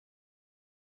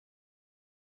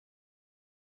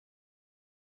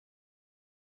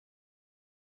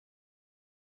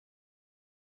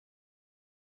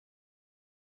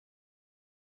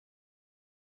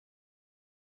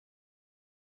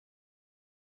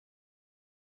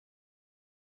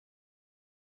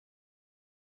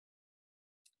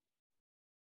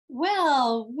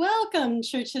Well, welcome,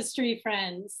 church history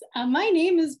friends. My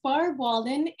name is Barb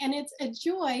Walden, and it's a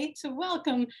joy to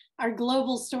welcome our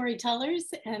global storytellers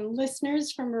and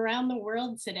listeners from around the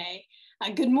world today.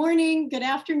 Good morning, good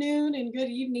afternoon, and good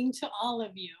evening to all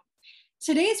of you.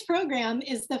 Today's program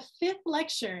is the fifth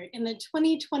lecture in the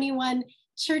 2021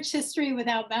 Church History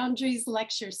Without Boundaries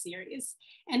lecture series,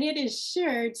 and it is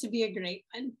sure to be a great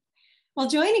one. Well,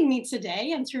 joining me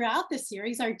today and throughout the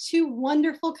series are two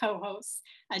wonderful co-hosts,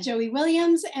 Joey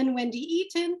Williams and Wendy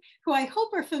Eaton, who I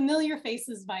hope are familiar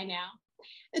faces by now.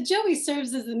 Joey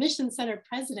serves as the Mission Center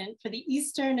President for the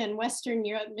Eastern and Western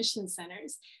Europe Mission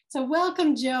Centers. So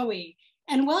welcome, Joey,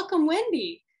 and welcome,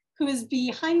 Wendy, who is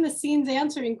behind the scenes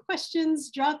answering questions,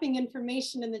 dropping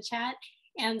information in the chat,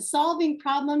 and solving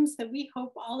problems that we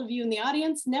hope all of you in the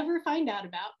audience never find out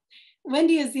about.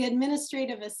 Wendy is the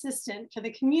administrative assistant for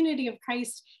the Community of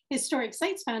Christ Historic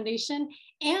Sites Foundation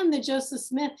and the Joseph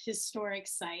Smith Historic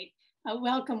Site.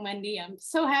 Welcome, Wendy. I'm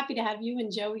so happy to have you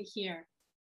and Joey here.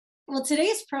 Well,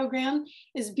 today's program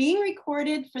is being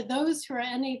recorded for those who are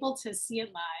unable to see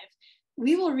it live.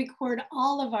 We will record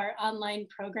all of our online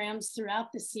programs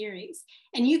throughout the series,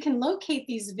 and you can locate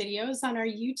these videos on our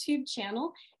YouTube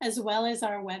channel as well as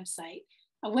our website.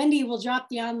 Wendy will drop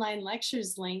the online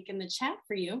lectures link in the chat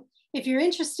for you. If you're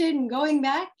interested in going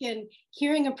back and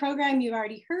hearing a program you've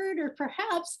already heard, or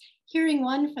perhaps hearing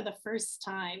one for the first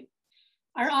time.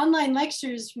 Our online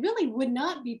lectures really would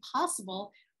not be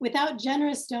possible without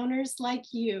generous donors like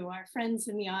you, our friends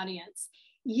in the audience.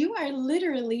 You are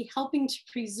literally helping to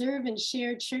preserve and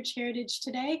share church heritage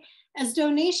today, as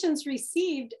donations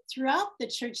received throughout the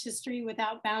Church History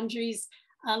Without Boundaries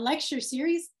lecture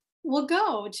series will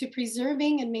go to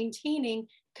preserving and maintaining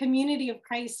Community of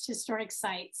Christ historic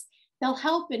sites. They'll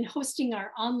help in hosting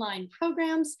our online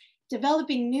programs,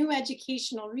 developing new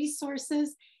educational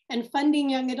resources, and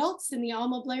funding young adults in the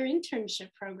Alma Blair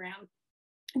internship program.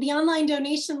 The online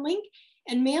donation link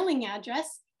and mailing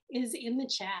address is in the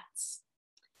chats.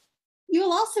 You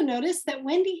will also notice that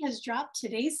Wendy has dropped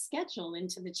today's schedule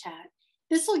into the chat.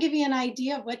 This will give you an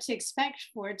idea of what to expect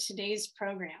for today's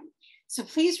program. So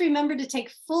please remember to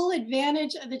take full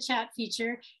advantage of the chat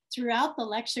feature throughout the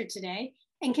lecture today,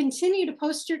 and continue to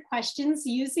post your questions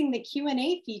using the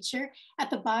Q&A feature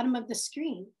at the bottom of the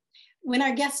screen. When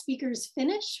our guest speakers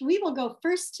finish, we will go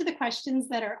first to the questions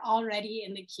that are already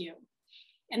in the queue.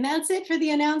 And that's it for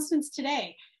the announcements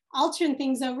today. I'll turn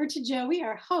things over to Joey,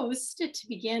 our host, to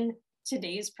begin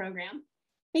today's program.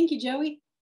 Thank you, Joey.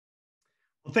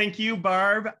 Well, thank you,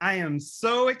 Barb. I am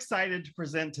so excited to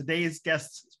present today's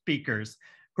guest speakers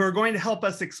who are going to help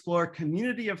us explore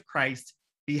Community of Christ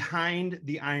behind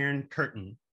the Iron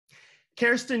Curtain.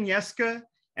 Kerstin Jeske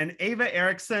and Eva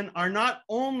Erickson are not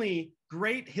only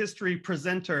great history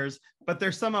presenters, but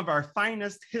they're some of our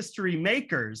finest history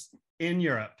makers in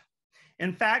Europe.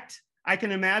 In fact, I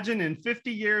can imagine in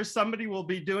 50 years, somebody will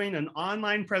be doing an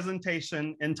online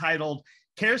presentation entitled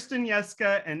Kerstin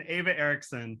Jeske and Eva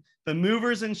Erickson, the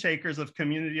movers and shakers of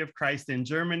Community of Christ in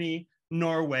Germany,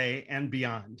 Norway, and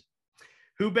beyond.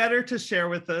 Who better to share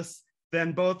with us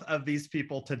than both of these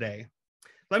people today?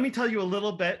 Let me tell you a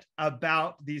little bit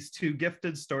about these two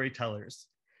gifted storytellers.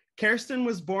 Kerstin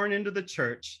was born into the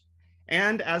church,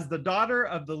 and as the daughter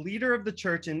of the leader of the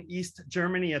church in East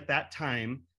Germany at that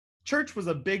time, church was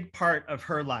a big part of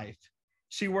her life.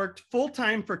 She worked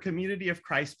full-time for Community of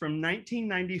Christ from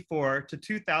 1994 to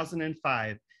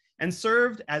 2005 and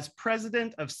served as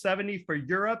president of 70 for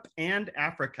Europe and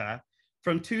Africa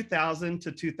from 2000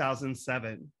 to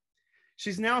 2007.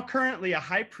 She's now currently a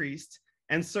high priest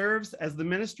and serves as the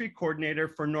ministry coordinator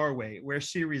for Norway, where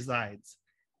she resides.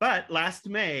 But last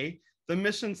May, the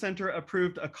Mission Center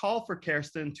approved a call for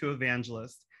Kerstin to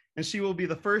evangelist, and she will be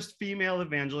the first female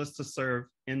evangelist to serve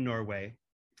in Norway.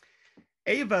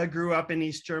 Eva grew up in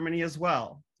East Germany as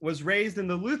well, was raised in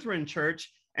the Lutheran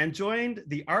Church, and joined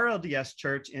the RLDS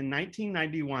Church in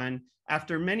 1991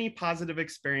 after many positive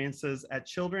experiences at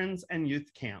children's and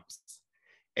youth camps.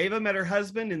 Eva met her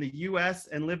husband in the US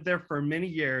and lived there for many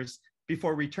years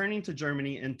before returning to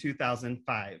Germany in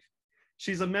 2005.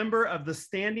 She's a member of the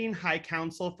Standing High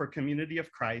Council for Community of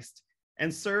Christ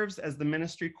and serves as the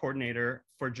ministry coordinator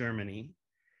for Germany.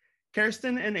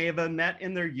 Kerstin and Eva met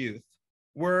in their youth,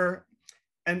 were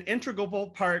an integral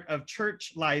part of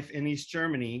church life in East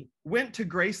Germany, went to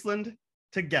Graceland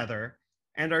together,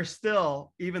 and are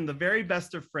still even the very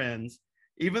best of friends,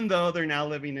 even though they're now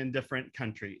living in different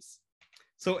countries.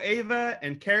 So Eva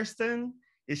and Kerstin,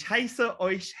 ich heiße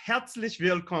euch herzlich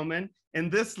willkommen in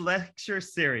this lecture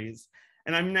series.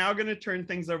 And I'm now going to turn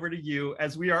things over to you,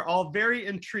 as we are all very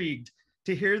intrigued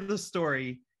to hear the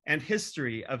story and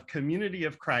history of Community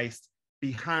of Christ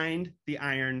behind the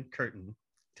Iron Curtain.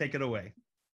 Take it away.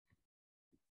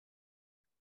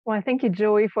 Well, thank you,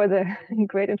 Joey, for the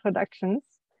great introductions.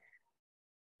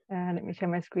 Let me share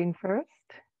my screen first.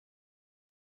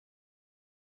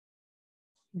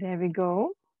 There we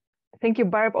go. Thank you,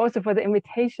 Barb, also for the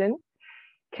invitation.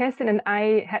 Kerstin and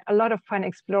I had a lot of fun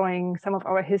exploring some of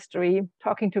our history,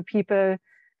 talking to people,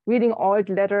 reading old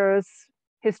letters,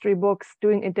 history books,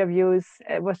 doing interviews.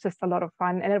 It was just a lot of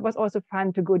fun. And it was also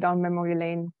fun to go down memory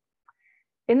lane.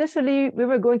 Initially, we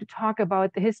were going to talk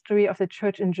about the history of the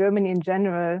church in Germany in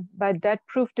general, but that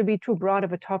proved to be too broad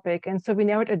of a topic. And so we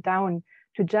narrowed it down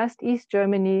to just East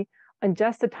Germany and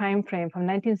just the time frame from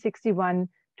 1961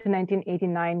 to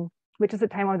 1989, which is the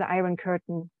time of the Iron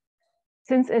Curtain.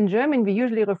 Since in German, we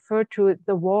usually refer to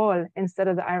the wall instead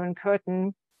of the Iron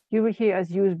Curtain, you will hear us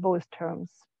use both terms.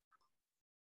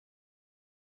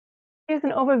 Here's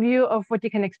an overview of what you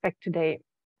can expect today.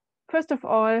 First of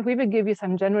all, we will give you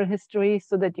some general history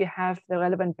so that you have the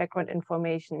relevant background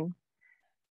information.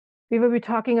 We will be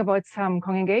talking about some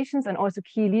congregations and also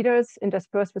key leaders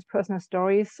interspersed with personal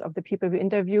stories of the people we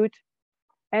interviewed.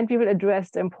 And we will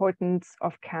address the importance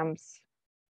of camps.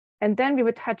 And then we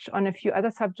will touch on a few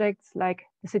other subjects like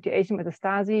the situation with the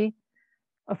Stasi,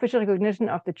 official recognition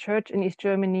of the church in East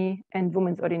Germany, and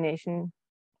women's ordination.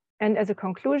 And as a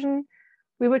conclusion,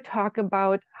 we will talk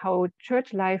about how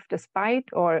church life, despite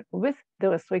or with the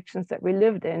restrictions that we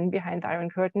lived in behind the Iron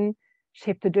Curtain,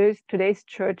 shaped today's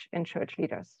church and church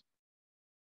leaders.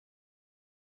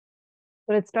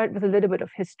 So let's start with a little bit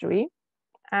of history.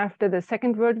 After the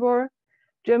Second World War,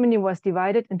 Germany was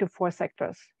divided into 4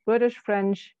 sectors: British,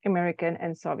 French, American,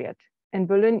 and Soviet. And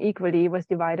Berlin equally was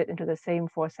divided into the same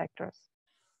 4 sectors.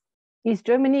 East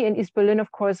Germany and East Berlin,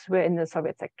 of course, were in the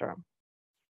Soviet sector.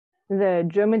 The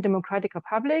German Democratic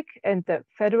Republic and the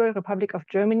Federal Republic of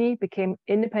Germany became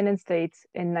independent states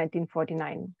in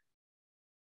 1949.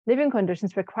 Living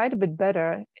conditions were quite a bit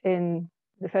better in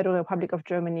the Federal Republic of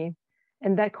Germany,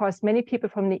 and that caused many people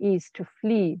from the East to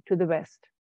flee to the West.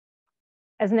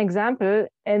 As an example,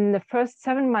 in the first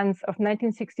 7 months of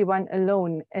 1961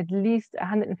 alone, at least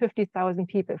 150,000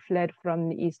 people fled from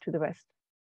the East to the West.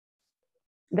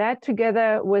 That,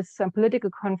 together with some political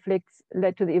conflicts,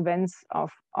 led to the events of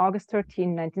August 13,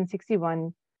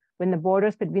 1961, when the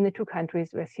borders between the 2 countries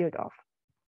were sealed off.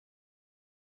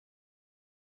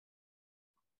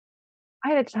 I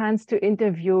had a chance to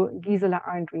interview Gisela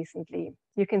Arndt recently.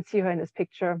 You can see her in this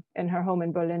picture in her home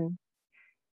in Berlin.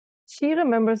 She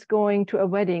remembers going to a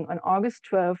wedding on August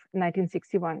 12,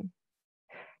 1961.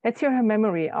 Let's hear her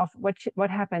memory of what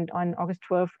happened on August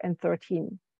 12 and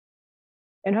 13.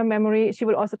 In her memory, she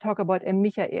will also talk about a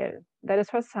Michael, that is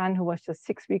her son, who was just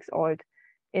 6 weeks old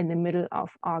in the middle of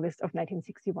August of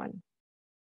 1961.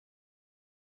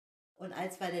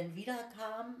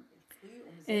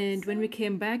 And when we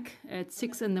came back at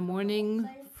 6 in the morning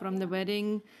from the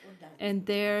wedding, and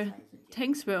there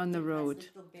tanks were on the road.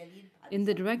 In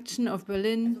the direction of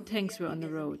Berlin, tanks were on the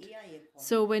road.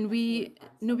 So when we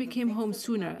came home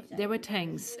sooner, there were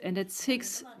tanks. And at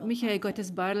 6, Michael got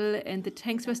his bottle and the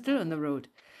tanks were still on the road.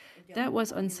 That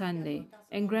was on Sunday.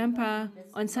 And Grandpa,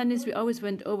 on Sundays, we always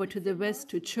went over to the west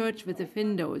to church with the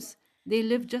Findos. They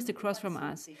lived just across from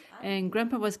us. And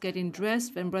Grandpa was getting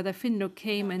dressed when Brother Findo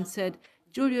came and said,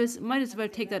 "Julius, might as well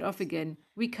take that off again.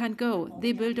 We can't go.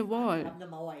 They built a wall."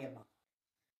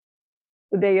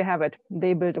 So there you have it.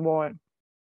 They built a wall.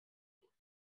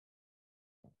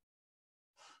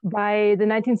 By the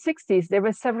 1960s, there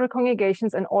were several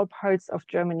congregations in all parts of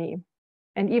Germany.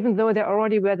 And even though there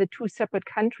already were the 2 separate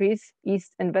countries,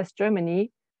 East and West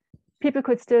Germany, people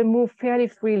could still move fairly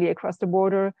freely across the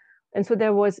border. And so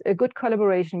there was a good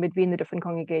collaboration between the different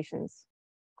congregations.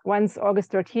 Once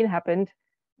August 13 happened,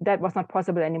 that was not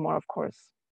possible anymore, of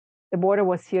course. The border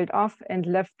was sealed off and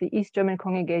left the East German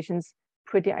congregations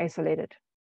pretty isolated.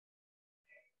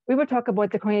 We will talk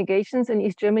about the congregations in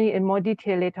East Germany in more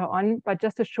detail later on, but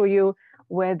just to show you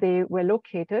where they were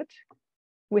located,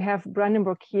 we have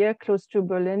Brandenburg here, close to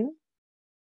Berlin.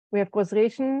 We have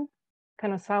Großrechen,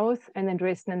 kind of south, and then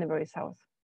Dresden in the very south.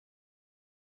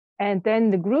 And then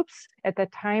the groups at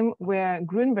that time were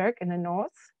Grünberg in the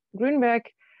north. Grünberg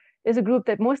is a group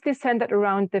that mostly centered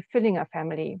around the Villinger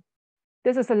family.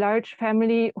 This is a large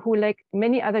family who, like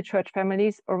many other church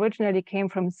families, originally came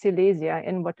from Silesia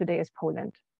in what today is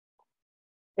Poland.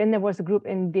 Then there was a group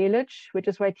in Delitzsch, which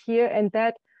is right here, and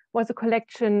that was a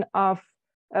collection of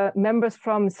members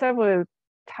from several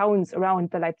towns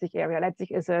around the Leipzig area.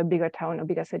 Leipzig is a bigger town, a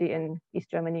bigger city in East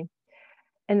Germany.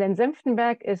 And then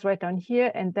Senftenberg is right down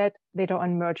here, and that later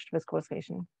on merged with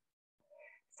Großrechen.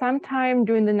 Sometime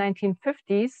during the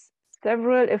 1950s,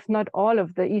 Several, if not all,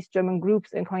 of the East German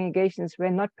groups and congregations were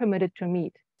not permitted to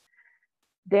meet.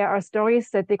 There are stories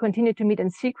that they continue to meet in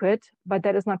secret, but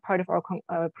that is not part of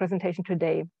our presentation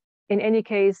today. In any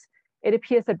case, it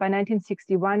appears that by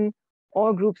 1961,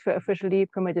 all groups were officially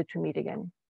permitted to meet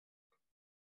again.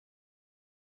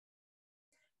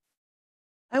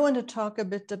 I want to talk a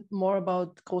bit more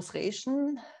about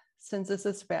Großräschen, since this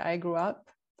is where I grew up.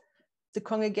 The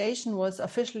congregation was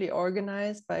officially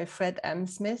organized by Fred M.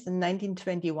 Smith in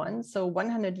 1921, so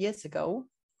 100 years ago.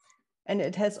 And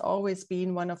it has always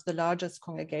been one of the largest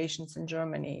congregations in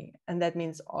Germany, and that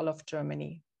means all of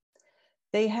Germany.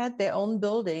 They had their own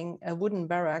building, a wooden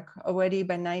barrack, already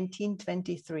by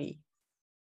 1923.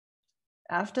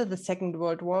 After the Second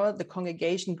World War, the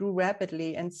congregation grew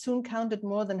rapidly and soon counted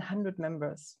more than 100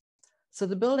 members. So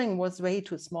the building was way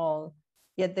too small,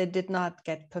 yet they did not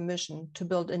get permission to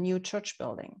build a new church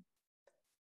building.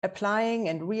 Applying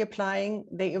and reapplying,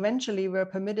 they eventually were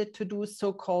permitted to do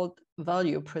so-called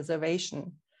value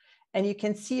preservation. And you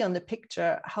can see on the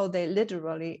picture how they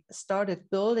literally started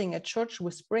building a church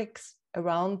with bricks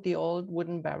around the old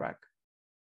wooden barrack.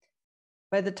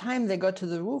 By the time they got to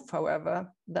the roof,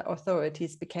 however, the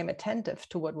authorities became attentive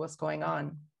to what was going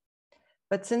on.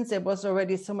 But since there was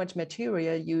already so much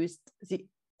material used, the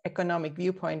economic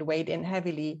viewpoint weighed in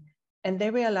heavily, and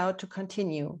they were allowed to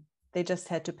continue. They just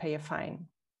had to pay a fine.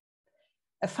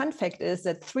 A fun fact is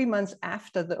that 3 months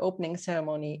after the opening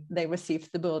ceremony, they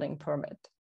received the building permit.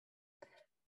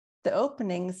 The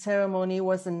opening ceremony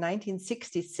was in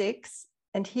 1966,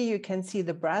 and here you can see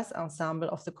the brass ensemble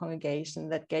of the congregation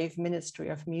that gave ministry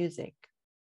of music.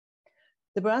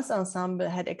 The brass ensemble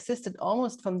had existed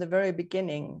almost from the very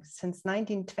beginning, since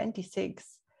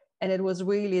 1926, and it was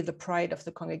really the pride of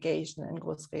the congregation in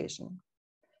Großräschen.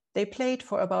 They played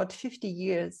for about 50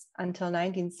 years until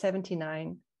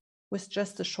 1979, with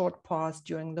just a short pause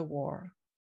during the war.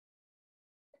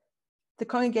 The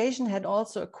congregation had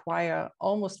also a choir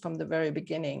almost from the very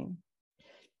beginning.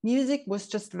 Music was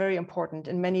just very important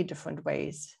in many different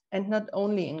ways, and not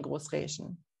only in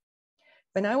Großräschen.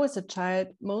 When I was a child,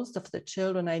 most of the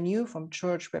children I knew from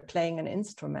church were playing an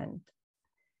instrument.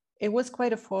 It was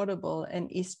quite affordable in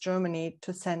East Germany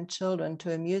to send children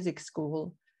to a music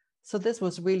school, so this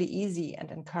was really easy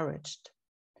and encouraged.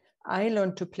 I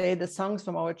learned to play the songs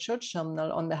from our church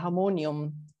hymnal on the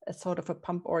harmonium, a sort of a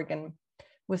pump organ,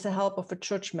 with the help of a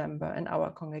church member in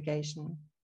our congregation.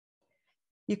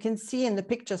 You can see in the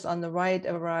pictures on the right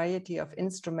a variety of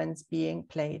instruments being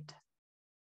played.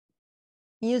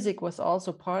 Music was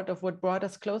also part of what brought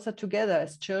us closer together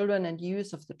as children and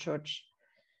youth of the church.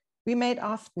 We made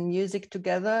often music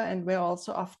together, and were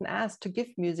also often asked to give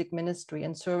music ministry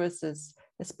and services,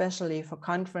 especially for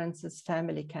conferences,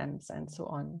 family camps, and so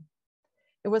on.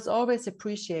 It was always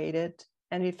appreciated,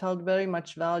 and we felt very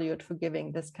much valued for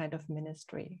giving this kind of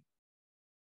ministry.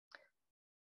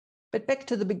 But back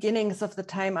to the beginnings of the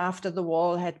time after the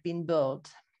wall had been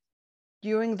built.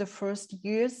 During the first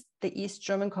years, the East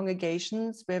German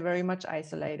congregations were very much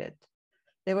isolated.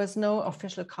 There was no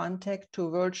official contact to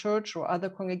World Church or other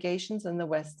congregations in the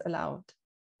West allowed.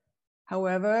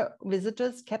 However,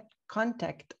 visitors kept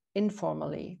contact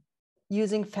informally,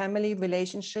 using family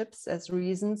relationships as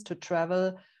reasons to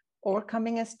travel or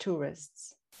coming as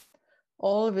tourists.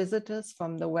 All visitors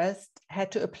from the West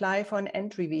had to apply for an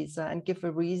entry visa and give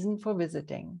a reason for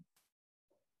visiting.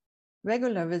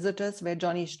 Regular visitors were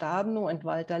Johnny Stabno and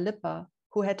Walter Lipper,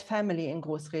 who had family in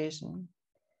Großräschen.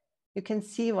 You can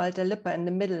see Walter Lipper in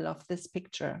the middle of this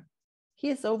picture. He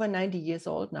is over 90 years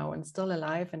old now and still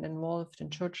alive and involved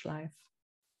in church life.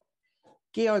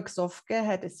 Georg Sofke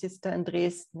had a sister in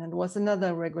Dresden and was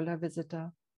another regular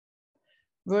visitor.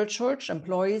 World Church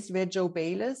employees were Joe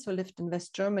Bayliss, who lived in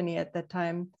West Germany at that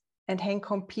time, and Henk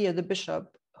Hompier, the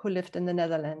bishop, who lived in the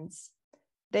Netherlands.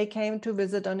 They came to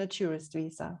visit on a tourist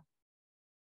visa.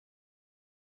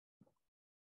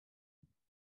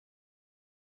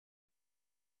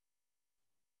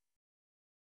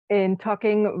 In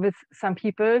talking with some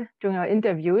people during our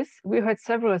interviews, we heard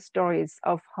several stories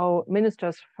of how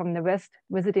ministers from the West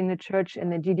visiting the church in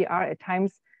the GDR at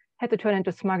times had to turn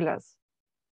into smugglers.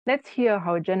 Let's hear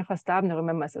how Jennifer Stabner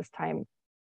remembers this time.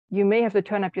 You may have to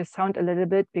turn up your sound a little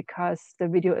bit because the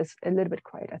video is a little bit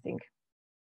quiet, I think.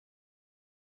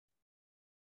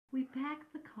 We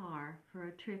packed the car for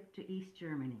a trip to East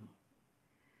Germany.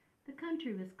 The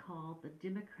country was called the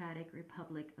Democratic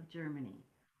Republic of Germany,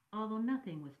 although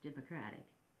nothing was democratic.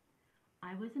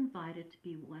 I was invited to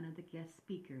be one of the guest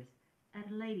speakers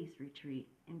at a ladies' retreat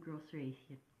in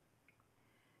Großräschen.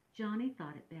 Johnny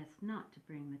thought it best not to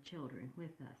bring the children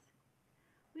with us.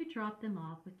 We dropped them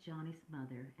off with Johnny's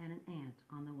mother and an aunt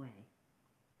on the way.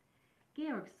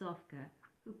 Georg Sofke,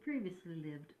 who previously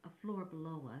lived a floor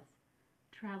below us,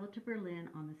 traveled to Berlin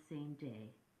on the same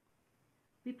day.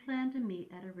 We planned to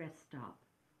meet at a rest stop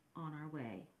on our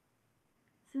way.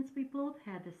 Since we both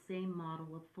had the same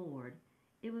model of Ford,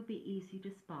 it would be easy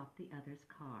to spot the other's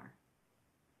car.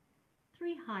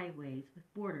 3 highways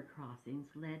with border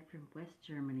crossings led from West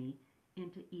Germany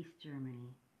into East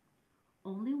Germany.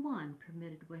 Only one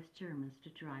permitted West Germans to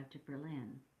drive to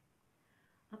Berlin.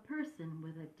 A person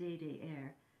with a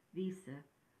DDR visa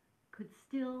could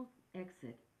still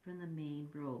exit from the main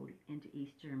road into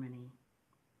East Germany.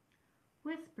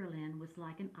 West Berlin was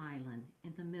like an island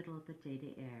in the middle of the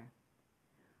DDR.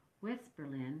 West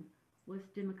Berlin was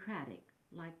democratic,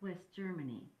 like West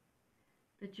Germany.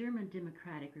 The German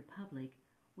Democratic Republic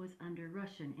was under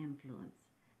Russian influence,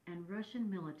 and Russian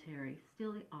military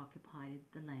still occupied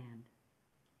the land.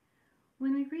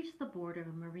 When we reached the border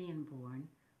of Marienborn,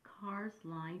 cars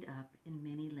lined up in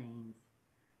many lanes.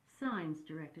 Signs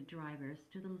directed drivers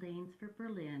to the lanes for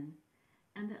Berlin,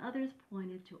 and the others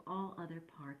pointed to all other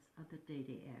parts of the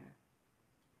DDR.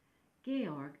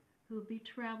 Georg, who would be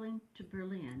traveling to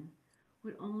Berlin,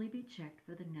 would only be checked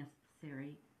for the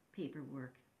necessary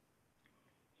paperwork.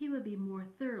 He would be more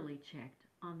thoroughly checked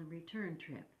on the return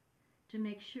trip to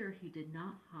make sure he did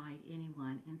not hide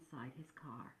anyone inside his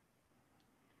car.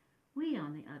 We,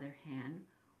 on the other hand,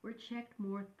 were checked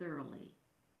more thoroughly.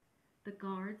 The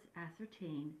guards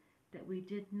ascertained that we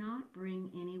did not bring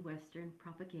any Western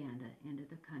propaganda into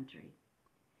the country.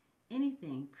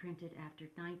 Anything printed after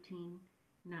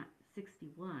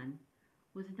 1961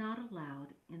 was not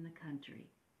allowed in the country,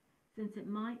 since it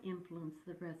might influence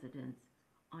the residents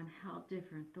on how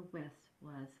different the West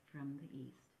was from the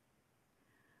East.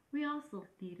 We also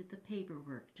needed the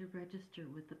paperwork to register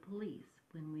with the police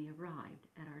when we arrived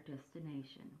at our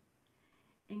destination,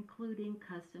 including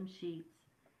custom sheets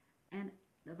and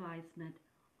advisement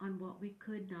on what we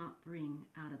could not bring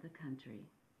out of the country.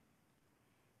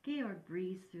 Georg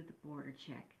breezed through the border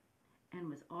check and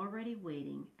was already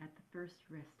waiting at the first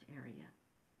rest area.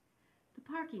 The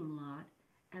parking lot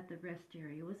at the rest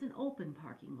area was an open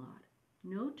parking lot.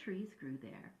 No trees grew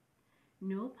there.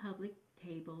 No public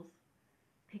tables,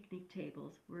 picnic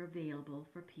tables were available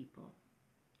for people.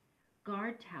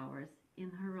 Guard towers in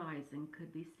the horizon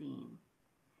could be seen.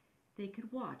 They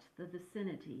could watch the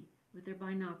vicinity with their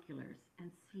binoculars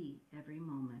and see every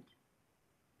moment.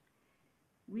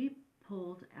 We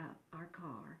pulled up our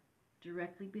car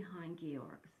directly behind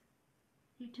Georg's.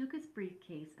 He took his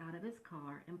briefcase out of his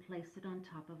car and placed it on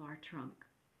top of our trunk.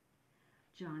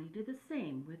 Johnny did the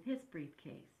same with his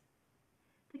briefcase.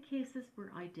 The cases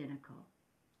were identical.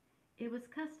 It was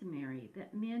customary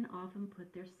that men often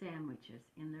put their sandwiches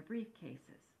in their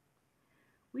briefcases.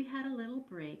 We had a little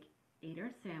break, ate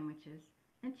our sandwiches,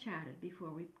 and chatted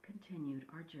before we continued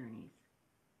our journeys.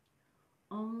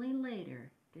 Only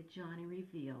later did Johnny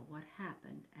reveal what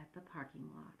happened at the parking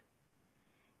lot.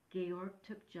 Georg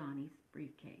took Johnny's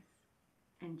briefcase,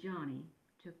 and Johnny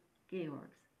took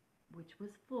Georg's, which was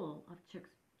full of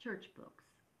church books.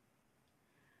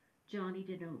 Johnny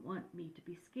didn't want me to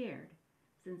be scared,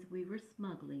 since we were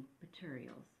smuggling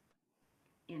materials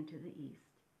into the East.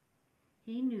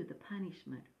 He knew the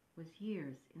punishment was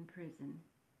years in prison.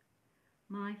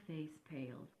 My face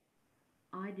paled.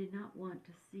 I did want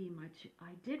to see my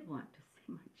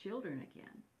children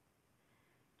again.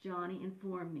 Johnny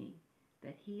informed me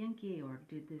that he and Georg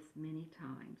did this many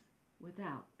times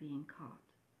without being caught.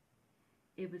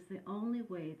 It was the only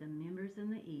way the members in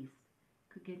the East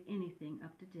could get anything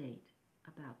up to date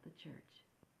about the church.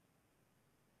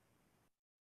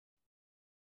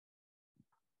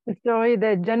 The story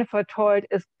that Jennifer told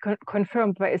is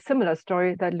confirmed by a similar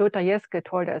story that Lothar Jeske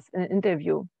told us in an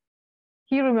interview.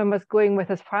 He remembers going with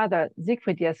his father,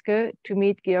 Siegfried Jeske, to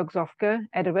meet Georg Sofke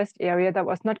at a rest area that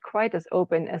was not quite as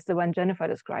open as the one Jennifer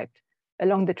described,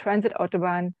 along the transit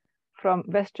autobahn from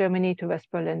West Germany to West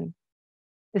Berlin.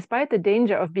 Despite the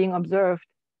danger of being observed,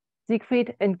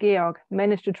 Siegfried and Georg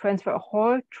managed to transfer a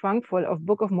whole trunk full of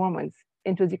Book of Mormons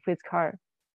into Siegfried's car.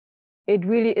 It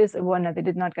really is a wonder they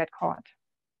did not get caught.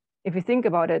 If you think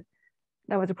about it,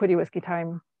 that was a pretty risky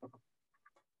time.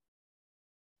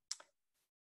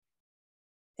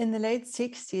 In the late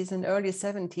 60s and early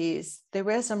 70s, there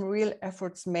were some real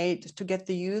efforts made to get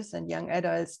the youth and young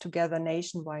adults together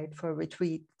nationwide for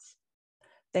retreats.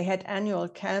 They had annual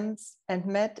camps and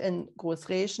met in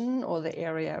Großreschen, or the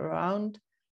area around,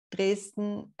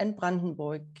 Dresden and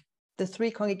Brandenburg, the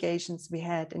 3 congregations we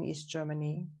had in East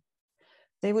Germany.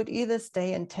 They would either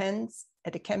stay in tents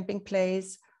at a camping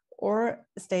place or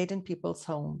stayed in people's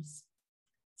homes.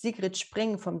 Sigrid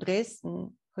Spring from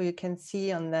Dresden, who you can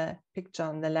see on the picture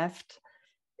on the left,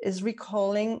 is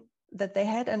recalling that they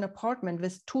had an apartment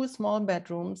with 2 small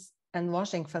bedrooms and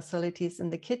washing facilities in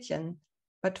the kitchen,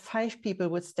 but 5 people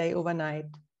would stay overnight.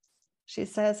 She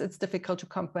says it's difficult to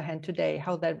comprehend today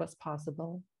how that was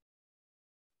possible.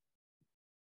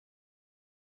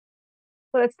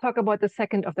 So let's talk about the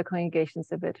second of the congregations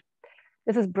a bit.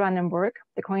 This is Brandenburg.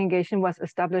 The congregation was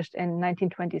established in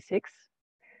 1926.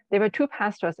 There were 2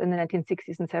 pastors in the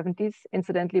 1960s and 70s,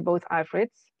 incidentally both Alfred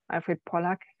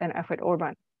Pollack and Alfred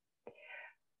Urban.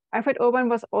 Alfred Urban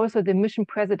was also the mission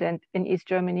president in East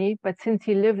Germany, but since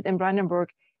he lived in Brandenburg,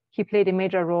 he played a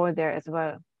major role there as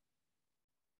well.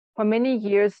 For many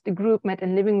years, the group met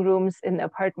in living rooms in the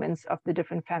apartments of the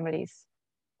different families.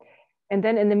 And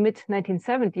then in the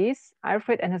mid-1970s,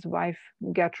 Alfred and his wife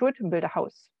Gertrude built a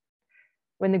house.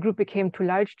 When the group became too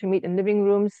large to meet in living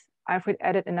rooms, Alfred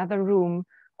added another room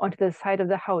onto the side of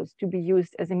the house to be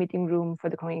used as a meeting room for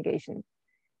the congregation.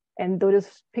 And though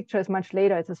this picture is much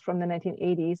later, it is from the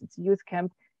 1980s, it's a youth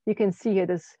camp, you can see here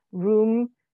this room,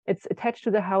 it's attached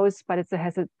to the house, but it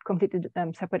has a completely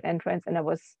separate entrance, and it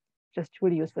was just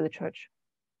truly used for the church.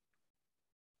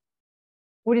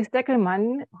 Rudi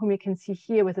Steckelmann, whom you can see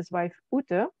here with his wife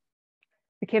Ute,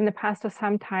 became the pastor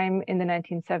sometime in the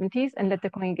 1970s and led the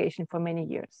congregation for many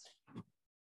years.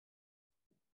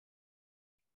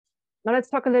 Now let's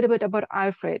talk a little bit about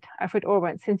Alfred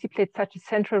Urban, since he played such a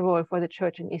central role for the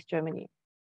church in East Germany.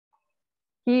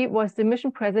 He was the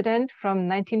mission president from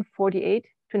 1948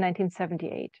 to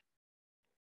 1978.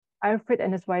 Alfred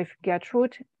and his wife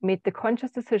Gertrude made the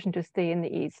conscious decision to stay in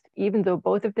the East, even though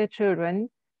both of their children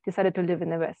decided to live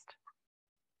in the West.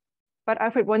 But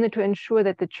Alfred wanted to ensure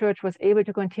that the church was able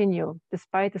to continue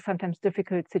despite the sometimes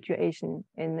difficult situation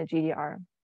in the GDR.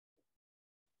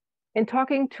 In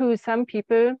talking to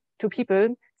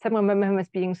people, some remember him as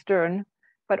being stern,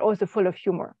 but also full of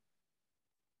humor.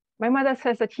 My mother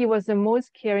says that he was the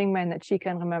most caring man that she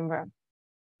can remember.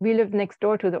 We lived next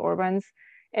door to the Urbans,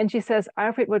 and she says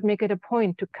Alfred would make it a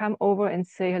point to come over and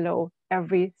say hello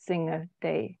every single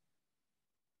day.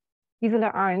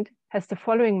 Gisela Arndt has the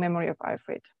following memory of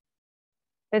Alfred.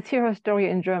 Let's hear her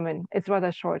story in German. It's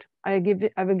rather short. I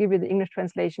will give you the English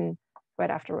translation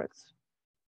right afterwards.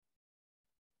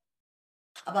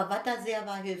 Aber Watterseer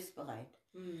war hilfsbereit.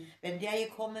 Wenn der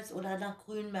gekommen ist oder nach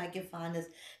Grünberg gefahren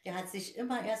ist, der hat sich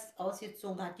immer erst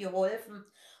ausgezogen, hat geholfen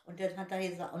und dann hat er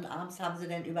gesagt, und abends haben sie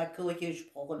dann über Kirche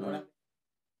gesprochen. Oder?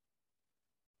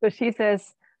 So she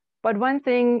says, but one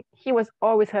thing, he was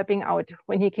always helping out.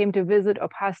 When he came to visit or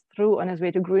passed through on his way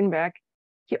to Grünberg,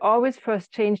 he always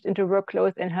first changed into work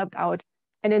clothes and helped out.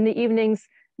 And in the evenings,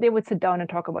 they would sit down and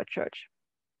talk about church.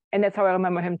 And that's how I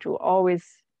remember him too, always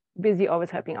busy, always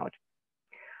helping out.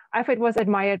 Alfred was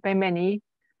admired by many,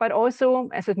 but also,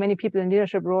 as with many people in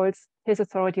leadership roles, his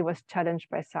authority was challenged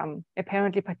by some,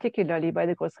 apparently particularly by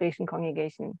the Großrätischen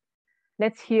congregation.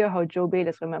 Let's hear how Joe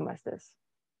Bayless remembers this.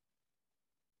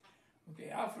 Okay,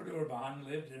 Alfred Urban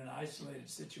lived in an isolated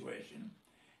situation,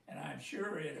 and I'm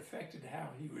sure it affected how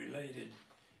he related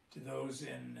to those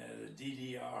in the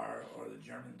DDR or the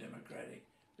German Democratic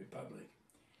Republic.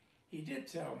 He did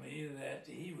tell me that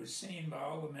he was seen by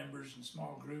all the members in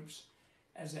small groups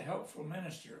as a helpful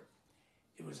minister.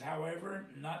 It was, however,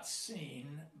 not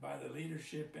seen by the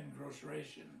leadership in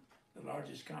Großrätischen, the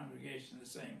largest congregation, the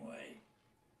same way.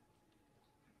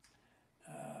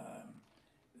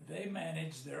 They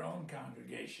managed their own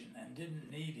congregation and didn't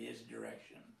need his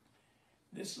direction.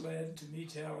 This led to me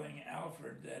telling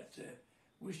Alfred that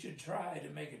we should try to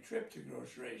make a trip to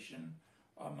Großrätischen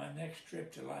on my next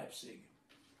trip to Leipzig.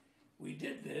 We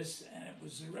did this, and it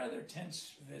was a rather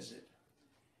tense visit.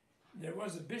 There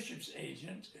was a bishop's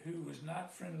agent who was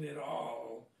not friendly at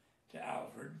all to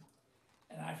Alfred,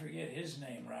 and I forget his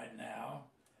name right now.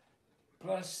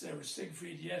 Plus, there was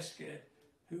Siegfried Jeske,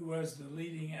 who was the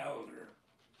leading elder.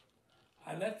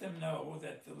 I let them know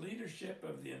that the leadership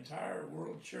of the entire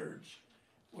world church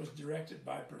was directed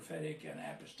by prophetic and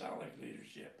apostolic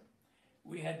leadership.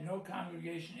 We had no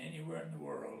congregation anywhere in the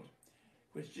world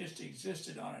which just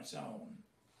existed on its own.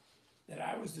 That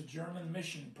I was the German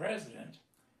mission president,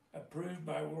 approved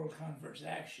by World Conference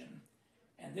Action,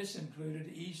 and this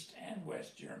included East and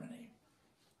West Germany.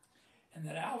 And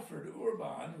that Alfred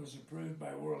Urban was approved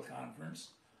by World Conference,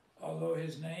 although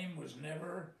his name was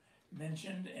never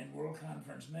mentioned in World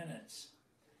Conference minutes.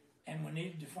 And we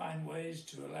needed to find ways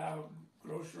to allow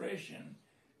Großrätischen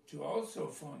to also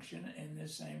function in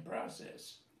this same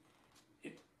process.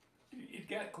 It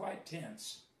got quite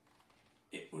tense.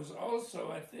 It was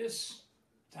also at this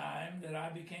time that I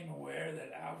became aware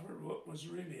that Alfred was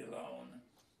really alone,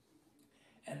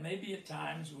 and maybe at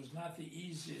times was not the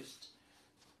easiest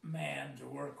man to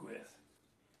work with.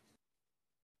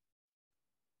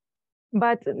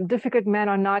 But difficult man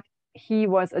or not, he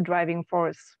was a driving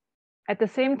force. At the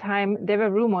same time, there were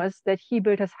rumors that he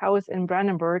built his house in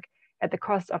Brandenburg at the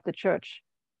cost of the church.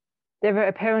 There were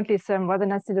apparently some rather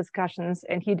nasty discussions,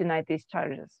 and he denied these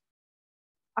charges.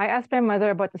 I asked my mother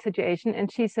about the situation,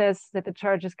 and she says that the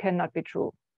charges cannot be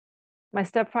true. My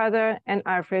stepfather and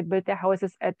Alfred built their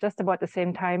houses at just about the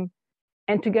same time,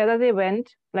 and together they went,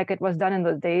 like it was done in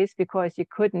those days, because you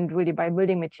couldn't really buy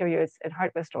building materials in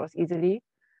hardware stores easily.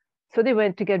 So they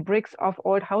went to get bricks off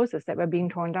old houses that were being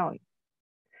torn down.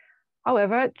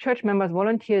 However, church members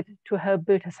volunteered to help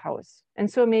build his house. And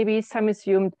so maybe some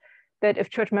assumed that if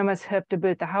church members helped to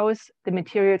build the house, the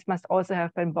materials must also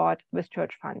have been bought with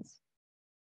church funds.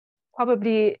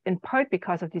 Probably in part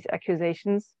because of these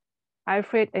accusations,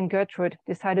 Alfred and Gertrude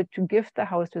decided to gift the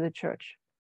house to the church.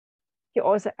 He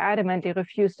also adamantly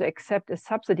refused to accept a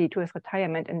subsidy to his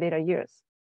retirement in later years.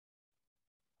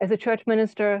 As a church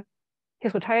minister,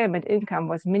 his retirement income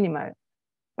was minimal,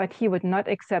 but he would not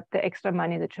accept the extra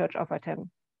money the church offered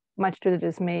him, much to the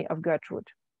dismay of Gertrude.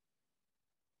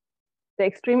 The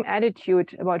extreme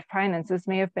attitude about finances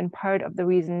may have been part of the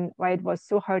reason why it was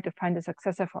so hard to find a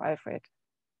successor for Alfred.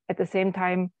 At the same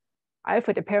time,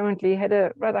 Alfred apparently had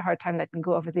a rather hard time letting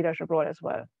go of his leadership role as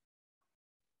well.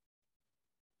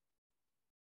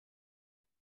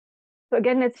 So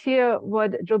again, let's hear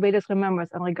what Joe Bayless remembers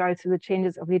in regards to the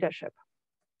changes of leadership.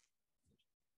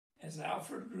 As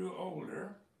Alfred grew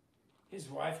older, his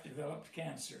wife developed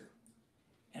cancer,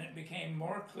 and it became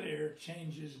more clear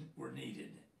changes were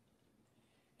needed.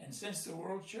 And since the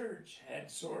World Church had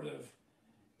sort of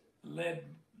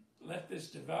let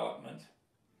this development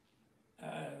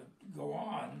go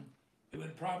on, it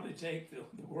would probably take the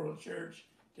World Church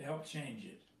to help change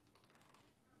it.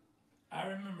 I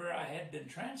remember I had been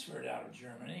transferred out of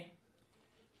Germany,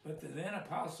 but the then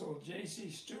Apostle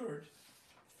J.C. Stewart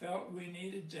felt we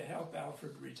needed to help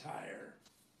Alfred retire.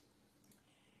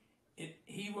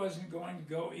 He wasn't going to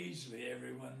go easily,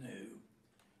 everyone knew.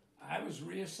 I was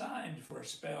reassigned for a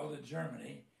spell to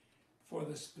Germany for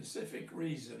the specific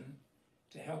reason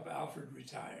to help Alfred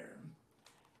retire.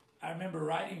 I remember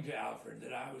writing to Alfred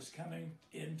that I was coming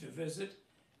in to visit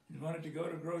and wanted to go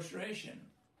to Groceration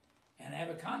and have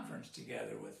a conference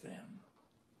together with them.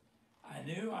 I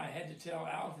knew I had to tell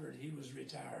Alfred he was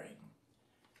retiring.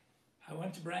 I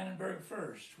went to Brandenburg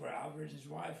first, where Alfred and his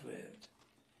wife lived,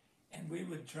 and we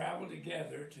would travel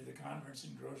together to the conference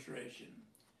in Groceration.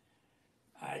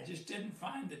 I just didn't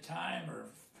find the time or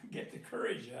get the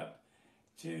courage up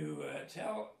to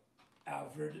tell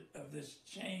Alfred of this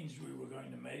change we were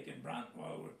going to make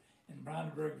while we were in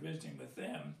Brandenburg visiting with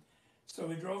them. So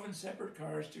we drove in separate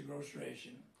cars to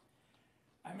Groceration.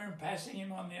 I remember passing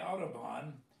him on the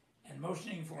Autobahn and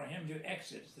motioning for him to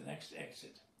exit the next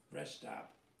exit, rest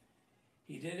stop.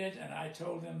 He did it, and I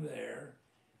told him there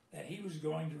that he was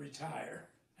going to retire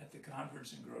at the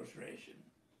conference in Groceration,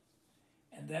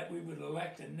 and that we would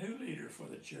elect a new leader for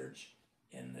the church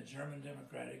in the German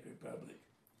Democratic Republic.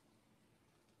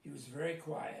 He was very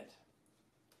quiet.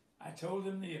 I told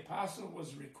him the apostle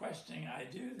was requesting I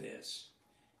do this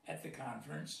at the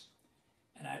conference,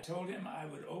 and I told him I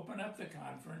would open up the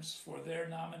conference for their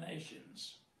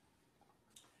nominations.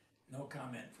 No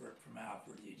comment from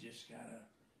Alfred, he just kind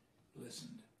of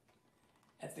listened.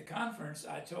 At the conference,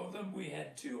 I told them we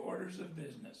had two orders of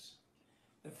business.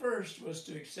 The first was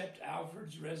to accept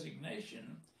Alfred's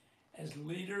resignation as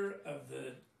leader of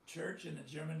the church in the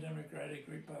German Democratic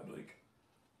Republic,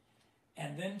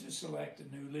 and then to select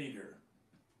a new leader.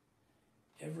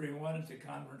 Everyone at the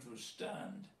conference was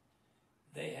stunned.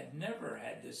 They had never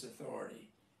had this authority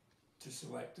to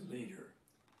select a leader.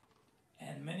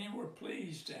 And many were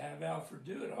pleased to have Alfred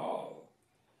do it all,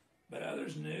 but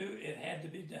others knew it had to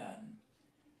be done.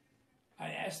 I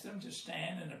asked them to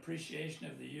stand in appreciation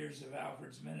of the years of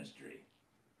Alfred's ministry.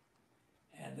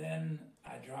 And then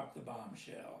I dropped the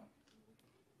bombshell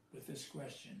with this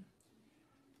question: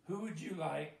 who would you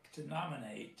like to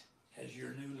nominate as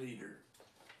your new leader?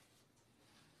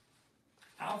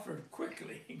 Alfred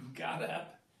quickly got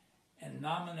up and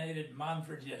nominated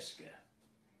Manfred Jeske.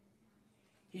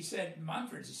 He said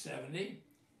Manfred's 70,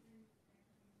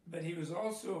 but he was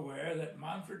also aware that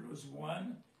Manfred was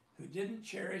one who didn't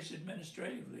cherish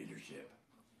administrative leadership.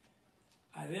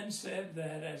 I then said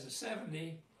that as a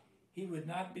 70, he would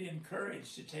not be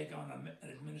encouraged to take on an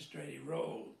administrative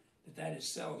role, that is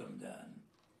seldom done.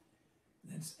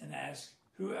 And asked,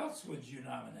 who else would you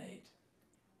nominate?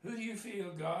 Who do you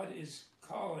feel God is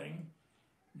calling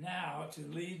now to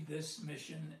lead this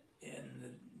mission in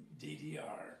the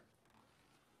DDR?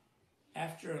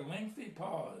 After a lengthy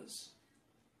pause,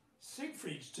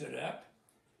 Siegfried stood up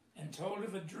and told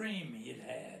of a dream he had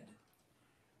had.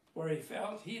 where he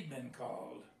felt he'd been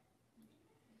called.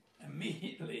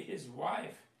 Immediately, his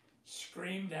wife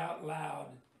screamed out loud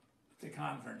at the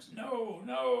conference, "No,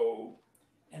 no,"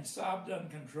 and sobbed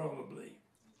uncontrollably.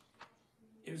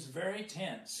 It was very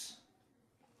tense,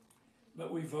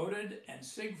 but we voted and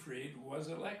Siegfried was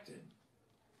elected.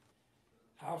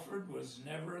 Alfred was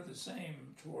never the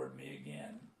same toward me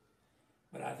again,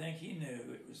 but I think he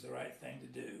knew it was the right thing to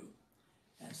do,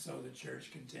 and so the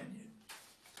church continued.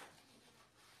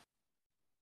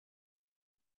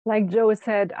 Like Joe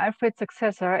said, Alfred's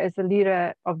successor as the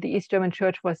leader of the East German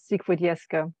Church was Siegfried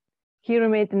Jeske. He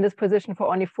remained in this position for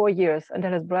only 4 years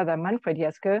until his brother Manfred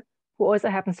Jeske, who also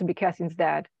happens to be Kerstin's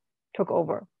dad, took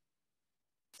over.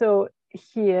 So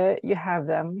here you have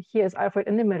them. Here is Alfred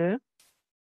in the middle,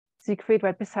 Siegfried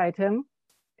right beside him,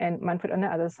 and Manfred on the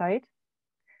other side.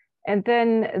 And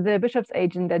then the bishop's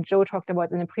agent that Joe talked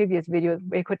about in the previous video,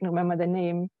 where he couldn't remember the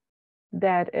name,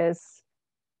 that is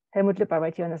Helmut Lipper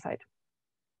right here on the side.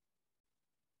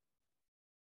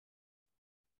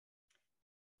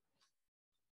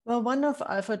 Well, one of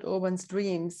Alfred Urban's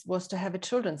dreams was to have a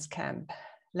children's camp,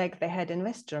 like they had in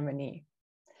West Germany.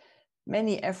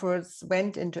 Many efforts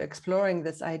went into exploring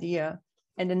this idea,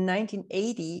 and in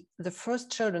 1980, the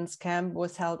first children's camp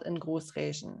was held in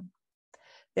Großreschen.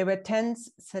 There were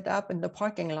tents set up in the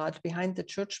parking lot behind the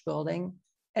church building,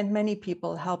 and many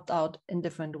people helped out in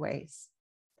different ways.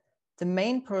 The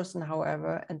main person,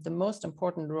 however, and the most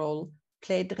important role,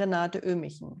 played Renate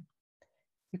Oemichen.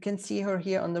 You can see her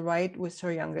here on the right with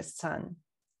her youngest son.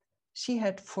 She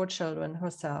had 4 children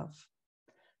herself.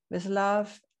 With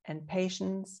love and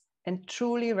patience and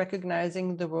truly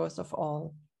recognizing the worth of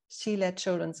all, she led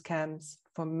children's camps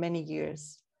for many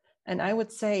years. And I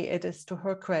would say it is to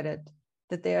her credit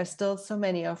that there are still so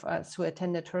many of us who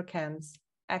attended her camps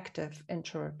active in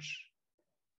church.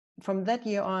 From that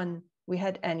year on, we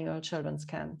had annual children's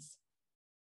camps.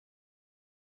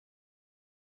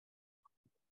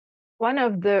 One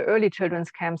of the early children's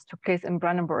camps took place in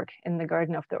Brandenburg in the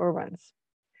Garden of the Urbans.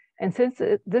 And since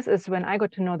this is when I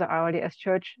got to know the RLDS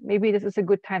Church, maybe this is a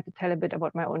good time to tell a bit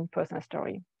about my own personal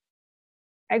story.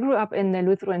 I grew up in the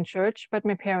Lutheran Church, but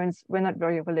my parents were not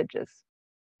very religious.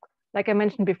 Like I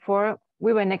mentioned before,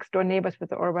 we were next door neighbors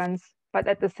with the Urbans, but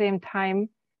at the same time,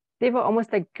 they were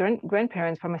almost like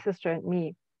grandparents for my sister and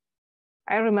me.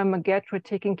 I remember Gertrude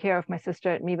taking care of my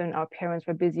sister and me when our parents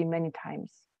were busy many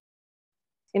times.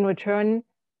 In return,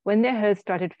 when their health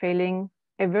started failing,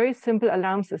 a very simple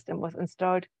alarm system was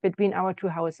installed between our 2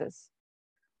 houses,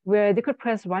 where they could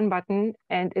press one button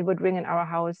and it would ring in our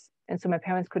house, and so my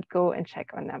parents could go and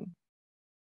check on them.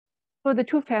 So the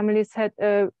 2 families had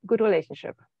a good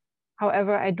relationship.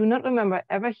 However, I do not remember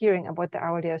ever hearing about the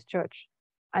RLDS Church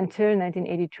until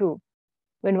 1982,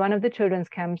 when one of the children's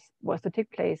camps was to take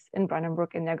place in Brandenburg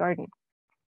in their garden.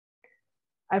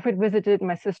 Alfred visited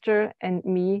my sister and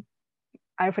me.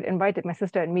 Alfred invited my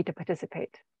sister and me to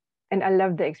participate, and I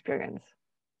loved the experience.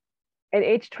 At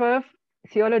age 12,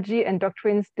 theology and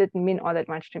doctrines didn't mean all that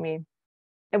much to me.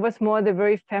 It was more the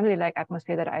very family-like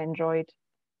atmosphere that I enjoyed,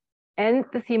 and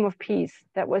the theme of peace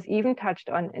that was even touched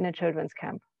on in a children's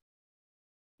camp.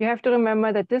 You have to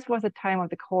remember that this was a time of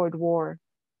the Cold War.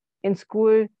 In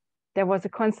school, there was a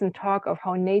constant talk of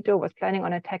how NATO was planning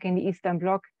on attacking the Eastern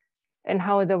Bloc and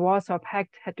how the Warsaw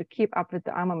Pact had to keep up with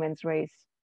the armaments race.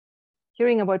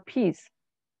 Hearing about peace,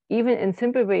 even in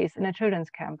simple ways in a children's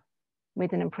camp,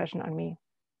 made an impression on me.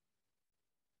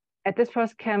 At this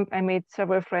first camp, I made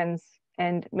several friends,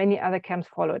 and many other camps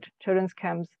followed, children's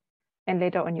camps, and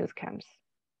later on youth camps.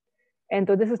 And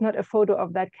though this is not a photo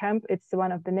of that camp, it's the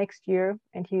one of the next year,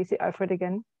 and here you see Alfred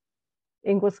again,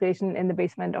 in Großreschen in the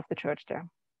basement of the church there.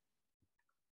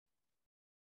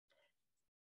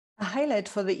 A highlight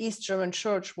for the East German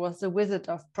Church was the visit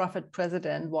of Prophet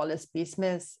President Wallace B.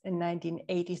 Smith in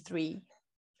 1983.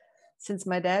 Since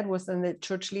my dad was the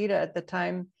church leader at the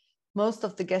time, most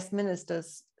of the guest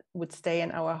ministers would stay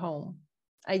in our home.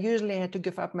 I usually had to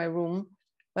give up my room,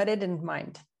 but I didn't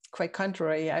mind. Quite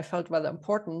contrary, I felt rather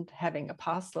important having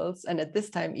apostles, and at this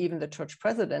time, even the church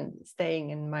president staying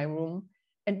in my room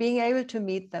and being able to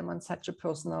meet them on such a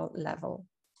personal level.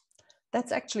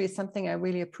 That's actually something I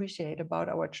really appreciate about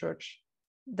our church,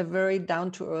 the very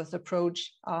down-to-earth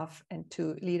approach of and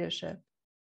to leadership.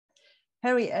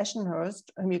 Harry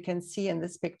Eschenhurst, whom you can see in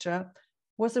this picture,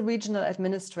 was a regional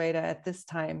administrator at this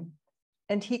time,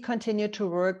 and he continued the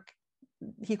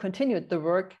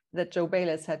work that Joe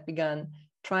Bayless had begun,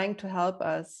 trying to help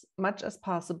us much as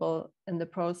possible in the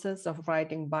process of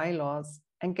writing bylaws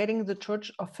and getting the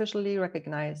church officially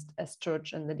recognized as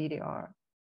church in the DDR.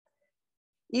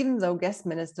 Even though guest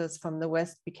ministers from the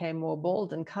West became more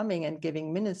bold in coming and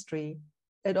giving ministry,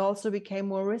 it also became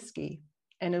more risky,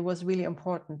 and it was really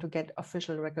important to get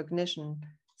official recognition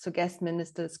so guest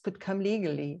ministers could come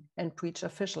legally and preach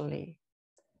officially.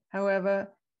 However,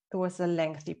 it was a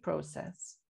lengthy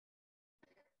process.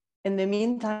 In the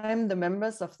meantime, the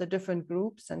members of the different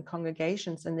groups and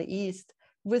congregations in the East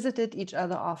visited each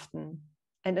other often